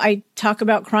 I talk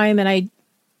about crime, and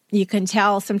you can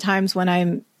tell sometimes when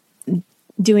I'm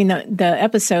doing the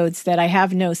episodes that I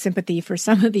have no sympathy for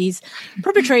some of these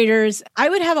perpetrators, I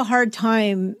would have a hard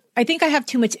time. I think I have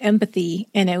too much empathy,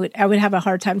 and I would have a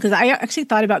hard time, because I actually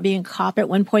thought about being a cop at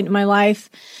one point in my life.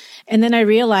 And then I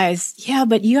realized, yeah,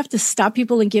 but you have to stop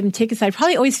people and give them tickets. I'd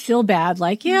probably always feel bad.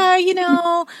 Like, yeah,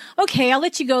 okay, I'll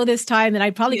let you go this time. And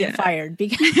I'd probably get fired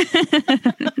because,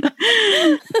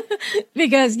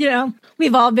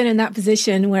 we've all been in that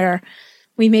position where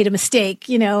we made a mistake,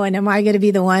 and am I going to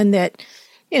be the one that,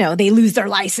 they lose their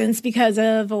license because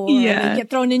of, or they get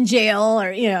thrown in jail,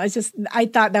 or, it's just, I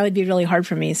thought that would be really hard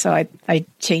for me. So I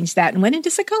changed that and went into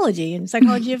psychology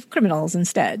of criminals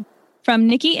instead. From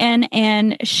Nikki N.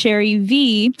 and Sherry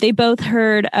V., they both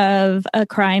heard of a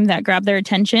crime that grabbed their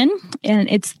attention, and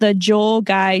it's the Joel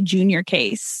Guy Jr.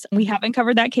 case. We haven't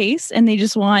covered that case, and they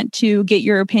just want to get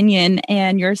your opinion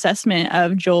and your assessment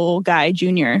of Joel Guy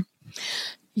Jr.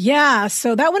 Yeah,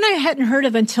 so that one I hadn't heard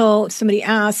of until somebody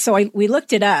asked. So we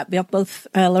looked it up. Both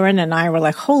Lorena and I were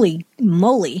like, holy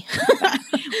moly.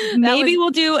 Maybe we'll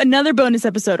do another bonus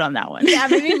episode on that one. Yeah,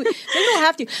 maybe we'll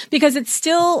have to, because it's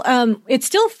still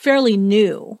fairly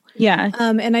new. Yeah.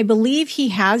 And I believe he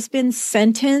has been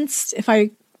sentenced, if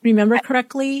I remember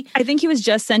correctly. I think he was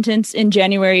just sentenced in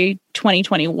January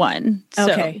 2021.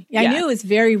 So, okay. Yeah, I knew it was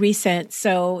very recent.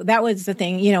 So that was the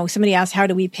thing. Somebody asked, how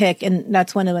do we pick? And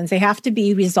that's one of the ones. They have to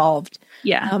be resolved.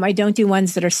 Yeah. I don't do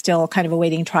ones that are still kind of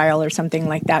awaiting trial or something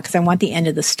like that, because I want the end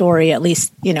of the story, at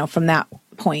least, from that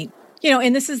point.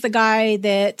 And this is the guy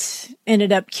that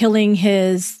ended up killing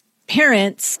his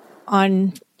parents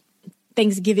on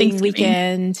Thanksgiving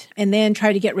weekend, and then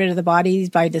tried to get rid of the bodies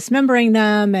by dismembering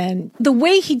them. And the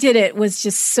way he did it was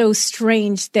just so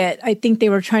strange that I think they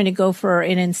were trying to go for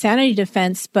an insanity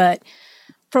defense. But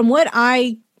from what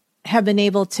I have been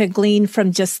able to glean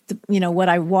from just, what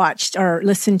I watched or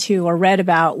listened to or read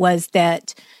about, was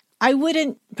that I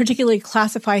wouldn't particularly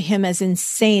classify him as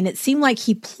insane. It seemed like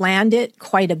he planned it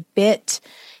quite a bit.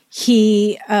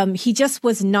 He just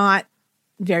was not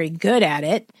very good at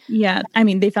it. Yeah. I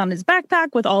mean, they found his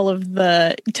backpack with all of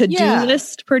the to-do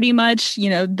list, pretty much,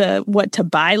 the what to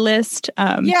buy list.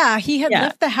 He had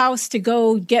left the house to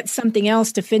go get something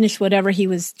else to finish whatever he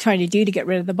was trying to do to get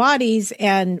rid of the bodies.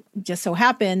 And just so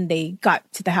happened, they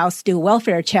got to the house to do a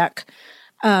welfare check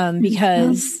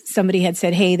because somebody had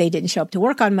said, hey, they didn't show up to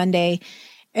work on Monday.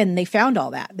 And they found all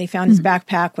that. They found his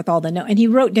backpack with all the notes. And he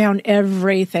wrote down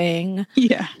everything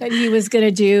that he was going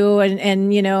to do. And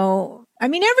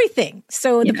everything.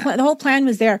 So the whole plan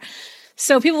was there.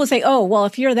 So people will say, oh, well,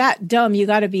 if you're that dumb, you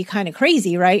got to be kind of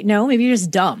crazy, right? No, maybe you're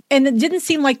just dumb. And it didn't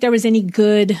seem like there was any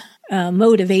good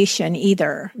motivation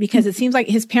either, because it seems like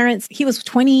his parents, he was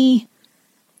 28.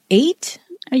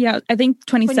 Yeah, I think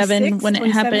 27 when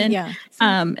it happened. Yeah.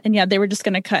 And they were just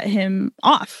going to cut him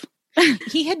off.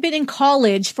 He had been in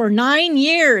college for 9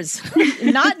 years,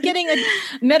 not getting a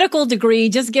medical degree,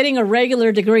 just getting a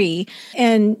regular degree.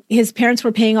 And his parents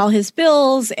were paying all his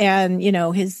bills and,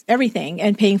 his everything,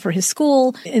 and paying for his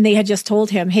school. And they had just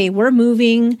told him, hey, we're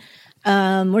moving.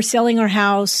 We're selling our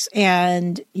house,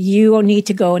 and you need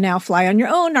to go now fly on your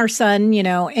own, our son,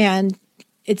 and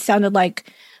it sounded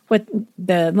like what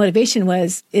the motivation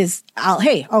is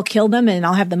I'll kill them and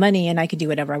I'll have the money and I can do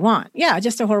whatever I want. Yeah,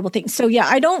 just a horrible thing. So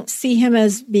I don't see him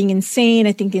as being insane.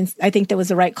 I think that was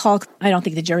the right call. I don't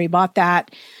think the jury bought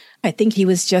that. I think he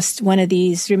was just one of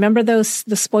these, remember the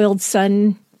spoiled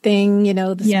son thing,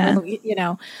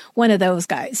 one of those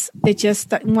guys. It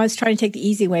just was trying to take the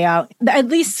easy way out. At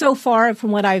least so far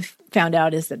from what I've found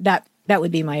out is that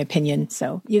would be my opinion.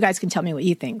 So you guys can tell me what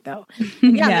you think, though.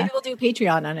 Maybe we'll do a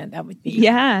Patreon on it. That would be.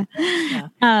 Yeah.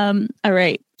 All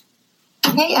right.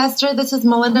 Hey, Esther, this is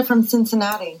Melinda from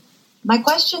Cincinnati. My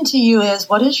question to you is,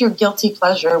 what is your guilty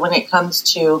pleasure when it comes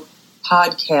to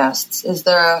podcasts? Is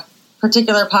there a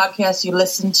particular podcast you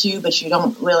listen to, but you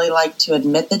don't really like to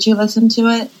admit that you listen to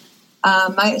it?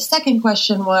 My second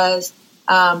question was,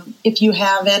 if you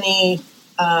have any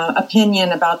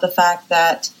opinion about the fact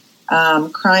that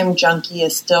Crime Junkie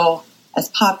is still as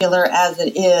popular as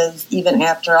it is, even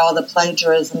after all the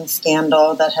plagiarism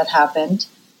scandal that had happened.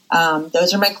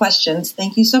 Those are my questions.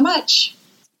 Thank you so much.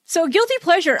 So guilty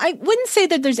pleasure, I wouldn't say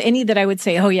that there's any that I would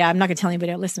say, oh yeah, I'm not going to tell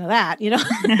anybody I listen to that,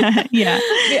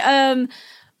 Yeah.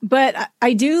 But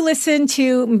I do listen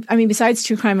to, besides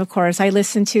true crime, of course, I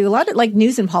listen to a lot of like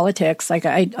news and politics. Like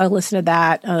I listen to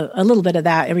that, a little bit of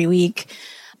that every week.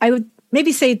 I would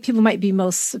maybe say people might be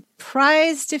most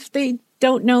surprised if they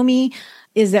don't know me,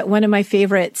 is that one of my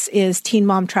favorites is Teen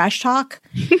Mom Trash Talk.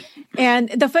 And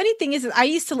the funny thing is I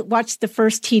used to watch the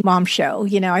first Teen Mom show.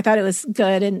 I thought it was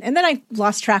good. And then I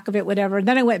lost track of it, whatever. And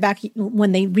then I went back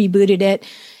when they rebooted it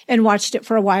and watched it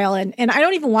for a while. And I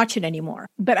don't even watch it anymore.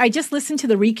 But I just listen to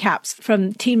the recaps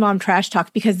from Teen Mom Trash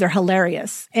Talk because they're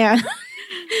hilarious. And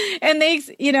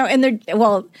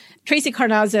Tracy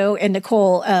Carnazzo and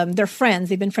Nicole, they're friends.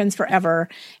 They've been friends forever.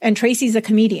 And Tracy's a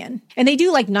comedian. And they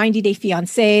do like 90 Day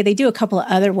Fiancé. They do a couple of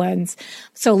other ones.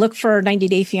 So look for 90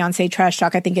 Day Fiancé Trash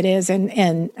Talk, I think it is,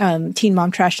 and Teen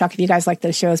Mom Trash Talk if you guys like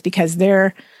those shows, because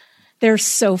they're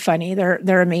so funny.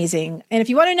 They're amazing. And if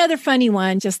you want another funny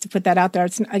one, just to put that out there,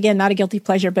 it's again not a guilty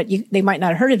pleasure, but they might not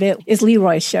have heard of it, is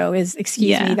Leroy's show, is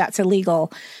Excuse Me, That's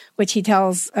Illegal, which he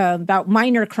tells about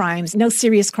minor crimes, no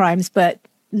serious crimes, but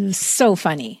so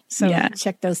funny. So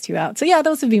check those two out. So yeah,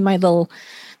 those would be my little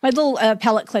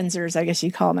palate cleansers, I guess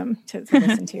you call them, to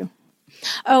listen to.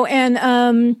 Oh, and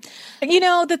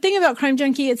the thing about Crime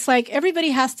Junkie, it's like everybody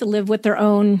has to live with their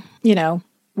own,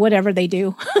 whatever they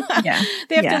do.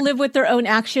 They have to live with their own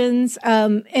actions.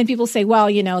 And people say,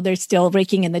 well, they're still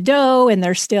raking in the dough and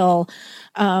they're still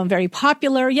very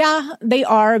popular. Yeah, they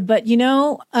are. But,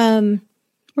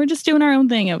 we're just doing our own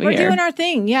thing over here. We're doing our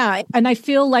thing, yeah. And I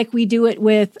feel like we do it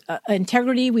with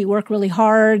integrity. We work really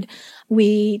hard.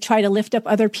 We try to lift up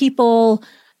other people.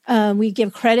 We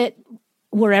give credit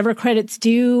wherever credit's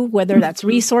due, whether that's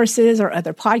resources or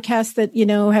other podcasts that,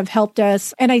 have helped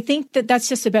us. And I think that that's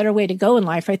just a better way to go in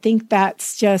life. I think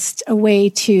that's just a way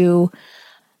to,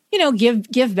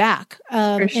 give back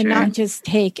and not just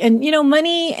take. And,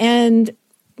 money and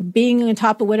being on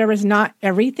top of whatever is not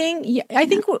everything. Yeah, I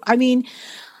think,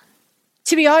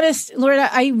 to be honest, Loretta,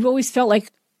 I always felt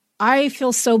like I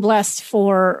feel so blessed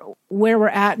for where we're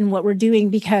at and what we're doing,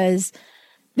 because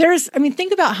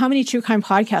think about how many true crime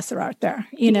podcasts are out there,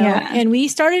 and we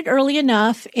started early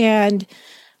enough and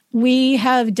we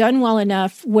have done well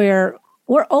enough where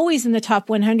we're always in the top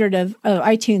 100 of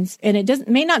iTunes. And it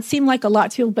may not seem like a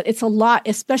lot to people, but it's a lot,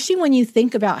 especially when you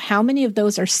think about how many of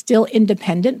those are still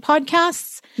independent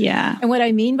podcasts. Yeah. And what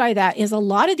I mean by that is a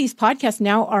lot of these podcasts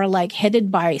now are like headed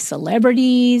by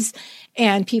celebrities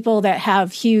and people that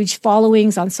have huge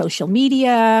followings on social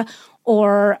media,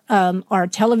 or are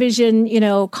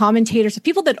television, commentators,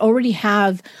 people that already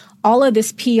have all of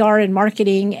this PR and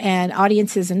marketing and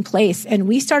audiences in place. And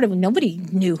we started when nobody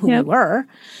knew who we were,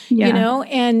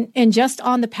 and just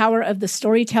on the power of the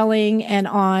storytelling and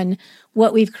on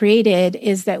what we've created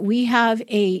is that we have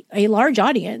a large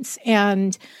audience.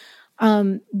 And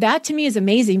that to me is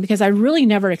amazing, because I really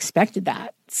never expected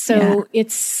that. So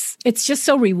it's just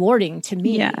so rewarding to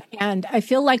me. Yeah. And I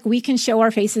feel like we can show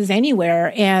our faces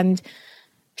anywhere and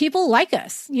people like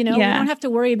us, we don't have to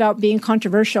worry about being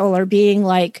controversial or being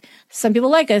like, some people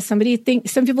like us, some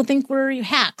people think we're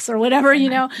hacks or whatever, You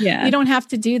don't have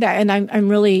to do that. And I'm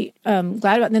really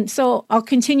glad about them. So I'll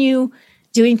continue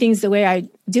doing things the way I'm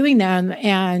doing them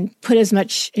and put as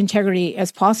much integrity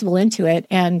as possible into it.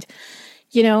 And,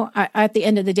 at the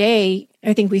end of the day,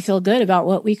 I think we feel good about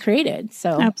what we created.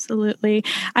 So absolutely.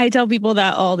 I tell people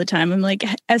that all the time. I'm like,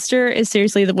 Esther is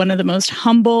seriously one of the most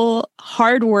humble,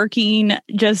 hardworking,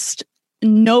 just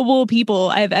noble people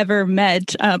I've ever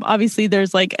met. Obviously,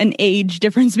 there's like an age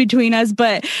difference between us,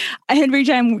 but every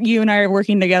time you and I are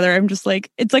working together, I'm just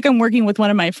like, it's like I'm working with one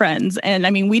of my friends. And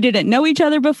we didn't know each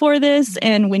other before this.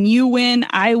 And when you win,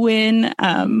 I win.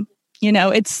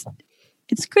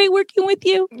 it's great working with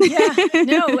you. Yeah,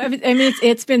 no, I mean,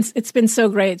 it's been so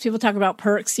great. People talk about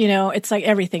perks, it's like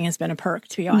everything has been a perk,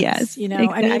 to be honest. Yes, exactly.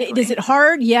 I mean, is it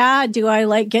hard? Yeah. Do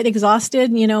I get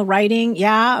exhausted, writing?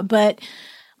 Yeah. But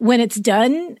when it's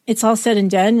done, it's all said and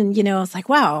done. And, it's like,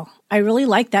 wow, I really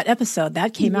like that episode.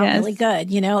 That came out really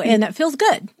good, and that feels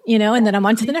good, and then I'm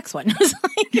on to the next one. It's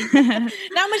like,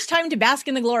 not much time to bask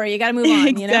in the glory. You got to move on.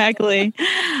 Exactly.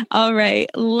 All right.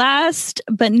 Last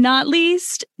but not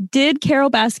least, did Carol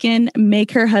Baskin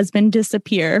make her husband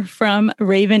disappear from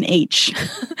Raven H?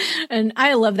 And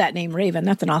I love that name, Raven.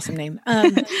 That's an awesome name.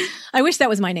 I wish that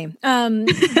was my name.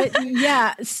 But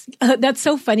yeah, that's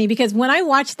so funny because when I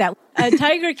watched that,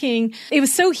 Tiger King, it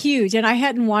was so huge and I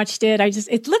hadn't watched it.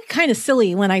 It looked kind of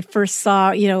silly when I first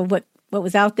saw, what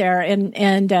was out there.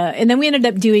 And then we ended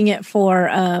up doing it for,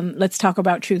 Let's Talk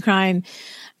About True Crime,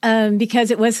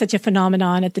 because it was such a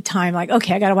phenomenon at the time. Like,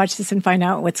 okay, I got to watch this and find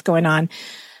out what's going on.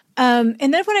 And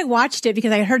then when I watched it,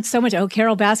 because I heard so much,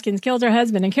 Carol Baskins killed her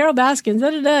husband and Carol Baskins,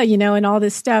 and all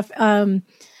this stuff.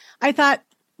 I thought,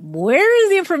 where is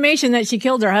the information that she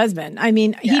killed her husband? I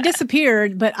mean, he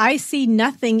disappeared, but I see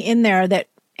nothing in there that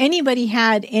anybody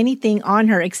had anything on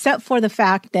her except for the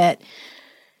fact that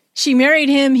she married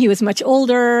him. He was much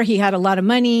older. He had a lot of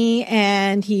money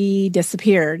and he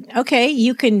disappeared. Okay.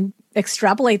 You can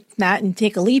extrapolate that and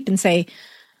take a leap and say,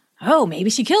 oh, maybe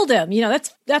she killed him.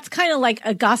 That's kind of like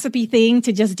a gossipy thing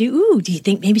to just do. Ooh, do you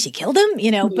think maybe she killed him?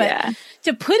 But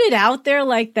to put it out there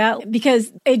like that,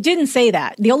 because it didn't say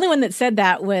that. The only one that said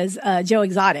that was Joe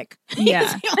Exotic. Yeah.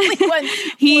 He's the only one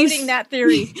floating that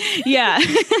theory. Yeah.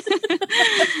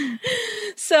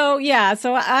 So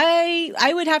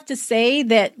I would have to say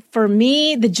that for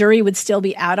me, the jury would still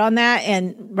be out on that.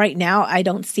 And right now I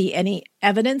don't see any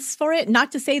evidence for it.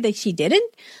 Not to say that she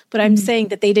didn't, but I'm saying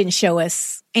that they didn't show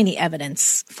us any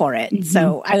evidence for it. Mm-hmm.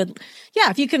 So I would,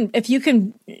 if you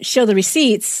can show the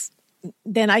receipts,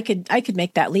 then I could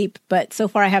make that leap. But so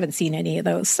far I haven't seen any of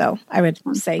those. So I would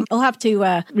say I'll have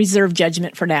to reserve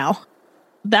judgment for now.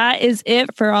 That is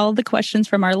it for all the questions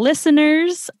from our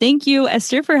listeners. Thank you,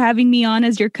 Esther, for having me on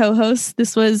as your co-host.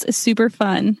 This was super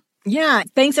fun. Yeah.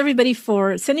 Thanks everybody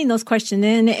for sending those questions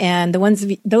in, and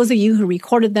those of you who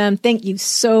recorded them. Thank you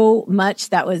so much.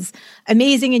 That was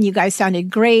amazing. And you guys sounded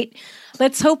great.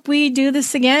 Let's hope we do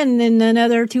this again in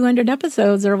another 200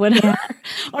 episodes or whatever. Yeah.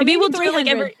 Or maybe we'll do it like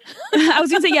I was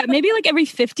going to say, maybe like every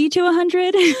 50 to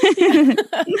 100.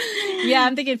 Yeah,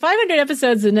 I'm thinking 500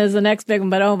 episodes is the next big one,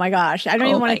 but oh my gosh, I don't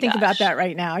even want to think about that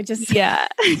right now. It's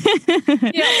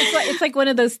like one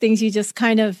of those things you just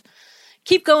kind of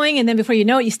keep going, and then before you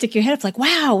know it, you stick your head up. It's like,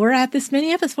 wow, we're at this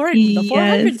many episodes, the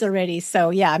 400s already. So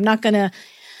yeah, I'm not going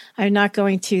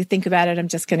to think about it. I'm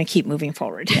just going to keep moving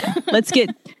forward. Yeah. Let's get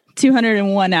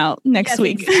 201 out next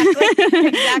week.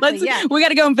 Exactly. We got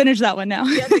to go and finish that one now.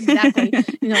 Yes, exactly.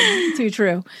 Too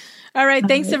true. All right.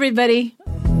 Thanks, everybody.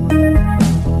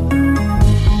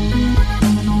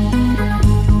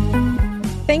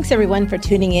 Thanks, everyone, for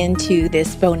tuning in to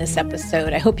this bonus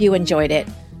episode. I hope you enjoyed it.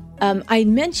 I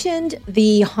mentioned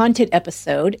the haunted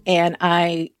episode, and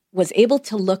I was able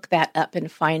to look that up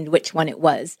and find which one it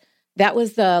was. That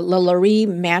was the LaLaurie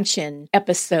Mansion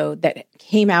episode that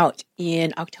came out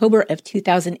in October of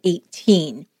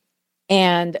 2018.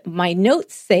 And my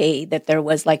notes say that there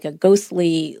was like a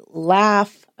ghostly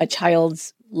laugh, a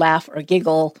child's laugh or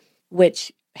giggle,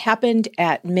 which happened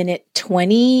at minute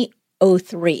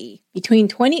 20:03. Between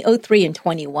 20:03 and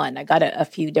 21, I got a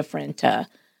few different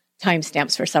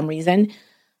timestamps for some reason.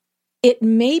 It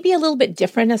may be a little bit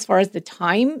different as far as the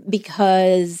time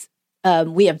because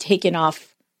we have taken off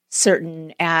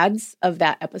certain ads of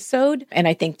that episode. And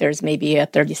I think there's maybe a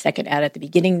 30-second ad at the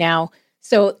beginning now.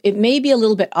 So it may be a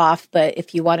little bit off, but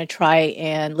if you want to try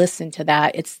and listen to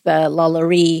that, it's the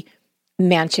LaLaurie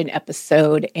Mansion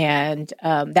episode. And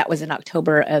that was in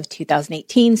October of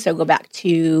 2018. So go back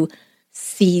to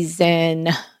season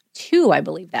 2, I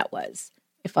believe that was,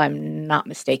 if I'm not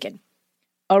mistaken.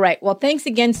 All right. Well, thanks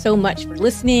again so much for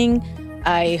listening.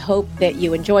 I hope that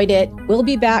you enjoyed it. We'll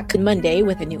be back Monday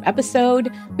with a new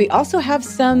episode. We also have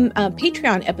some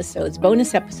Patreon episodes,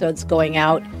 bonus episodes going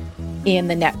out in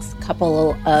the next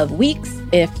couple of weeks.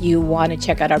 If you want to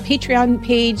check out our Patreon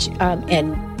page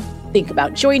and think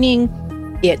about joining,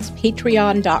 it's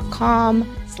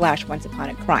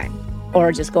patreon.com/OnceUponACrime,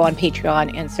 or just go on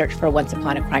Patreon and search for Once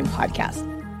Upon a Crime Podcast.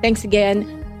 Thanks again.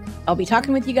 I'll be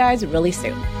talking with you guys really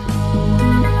soon.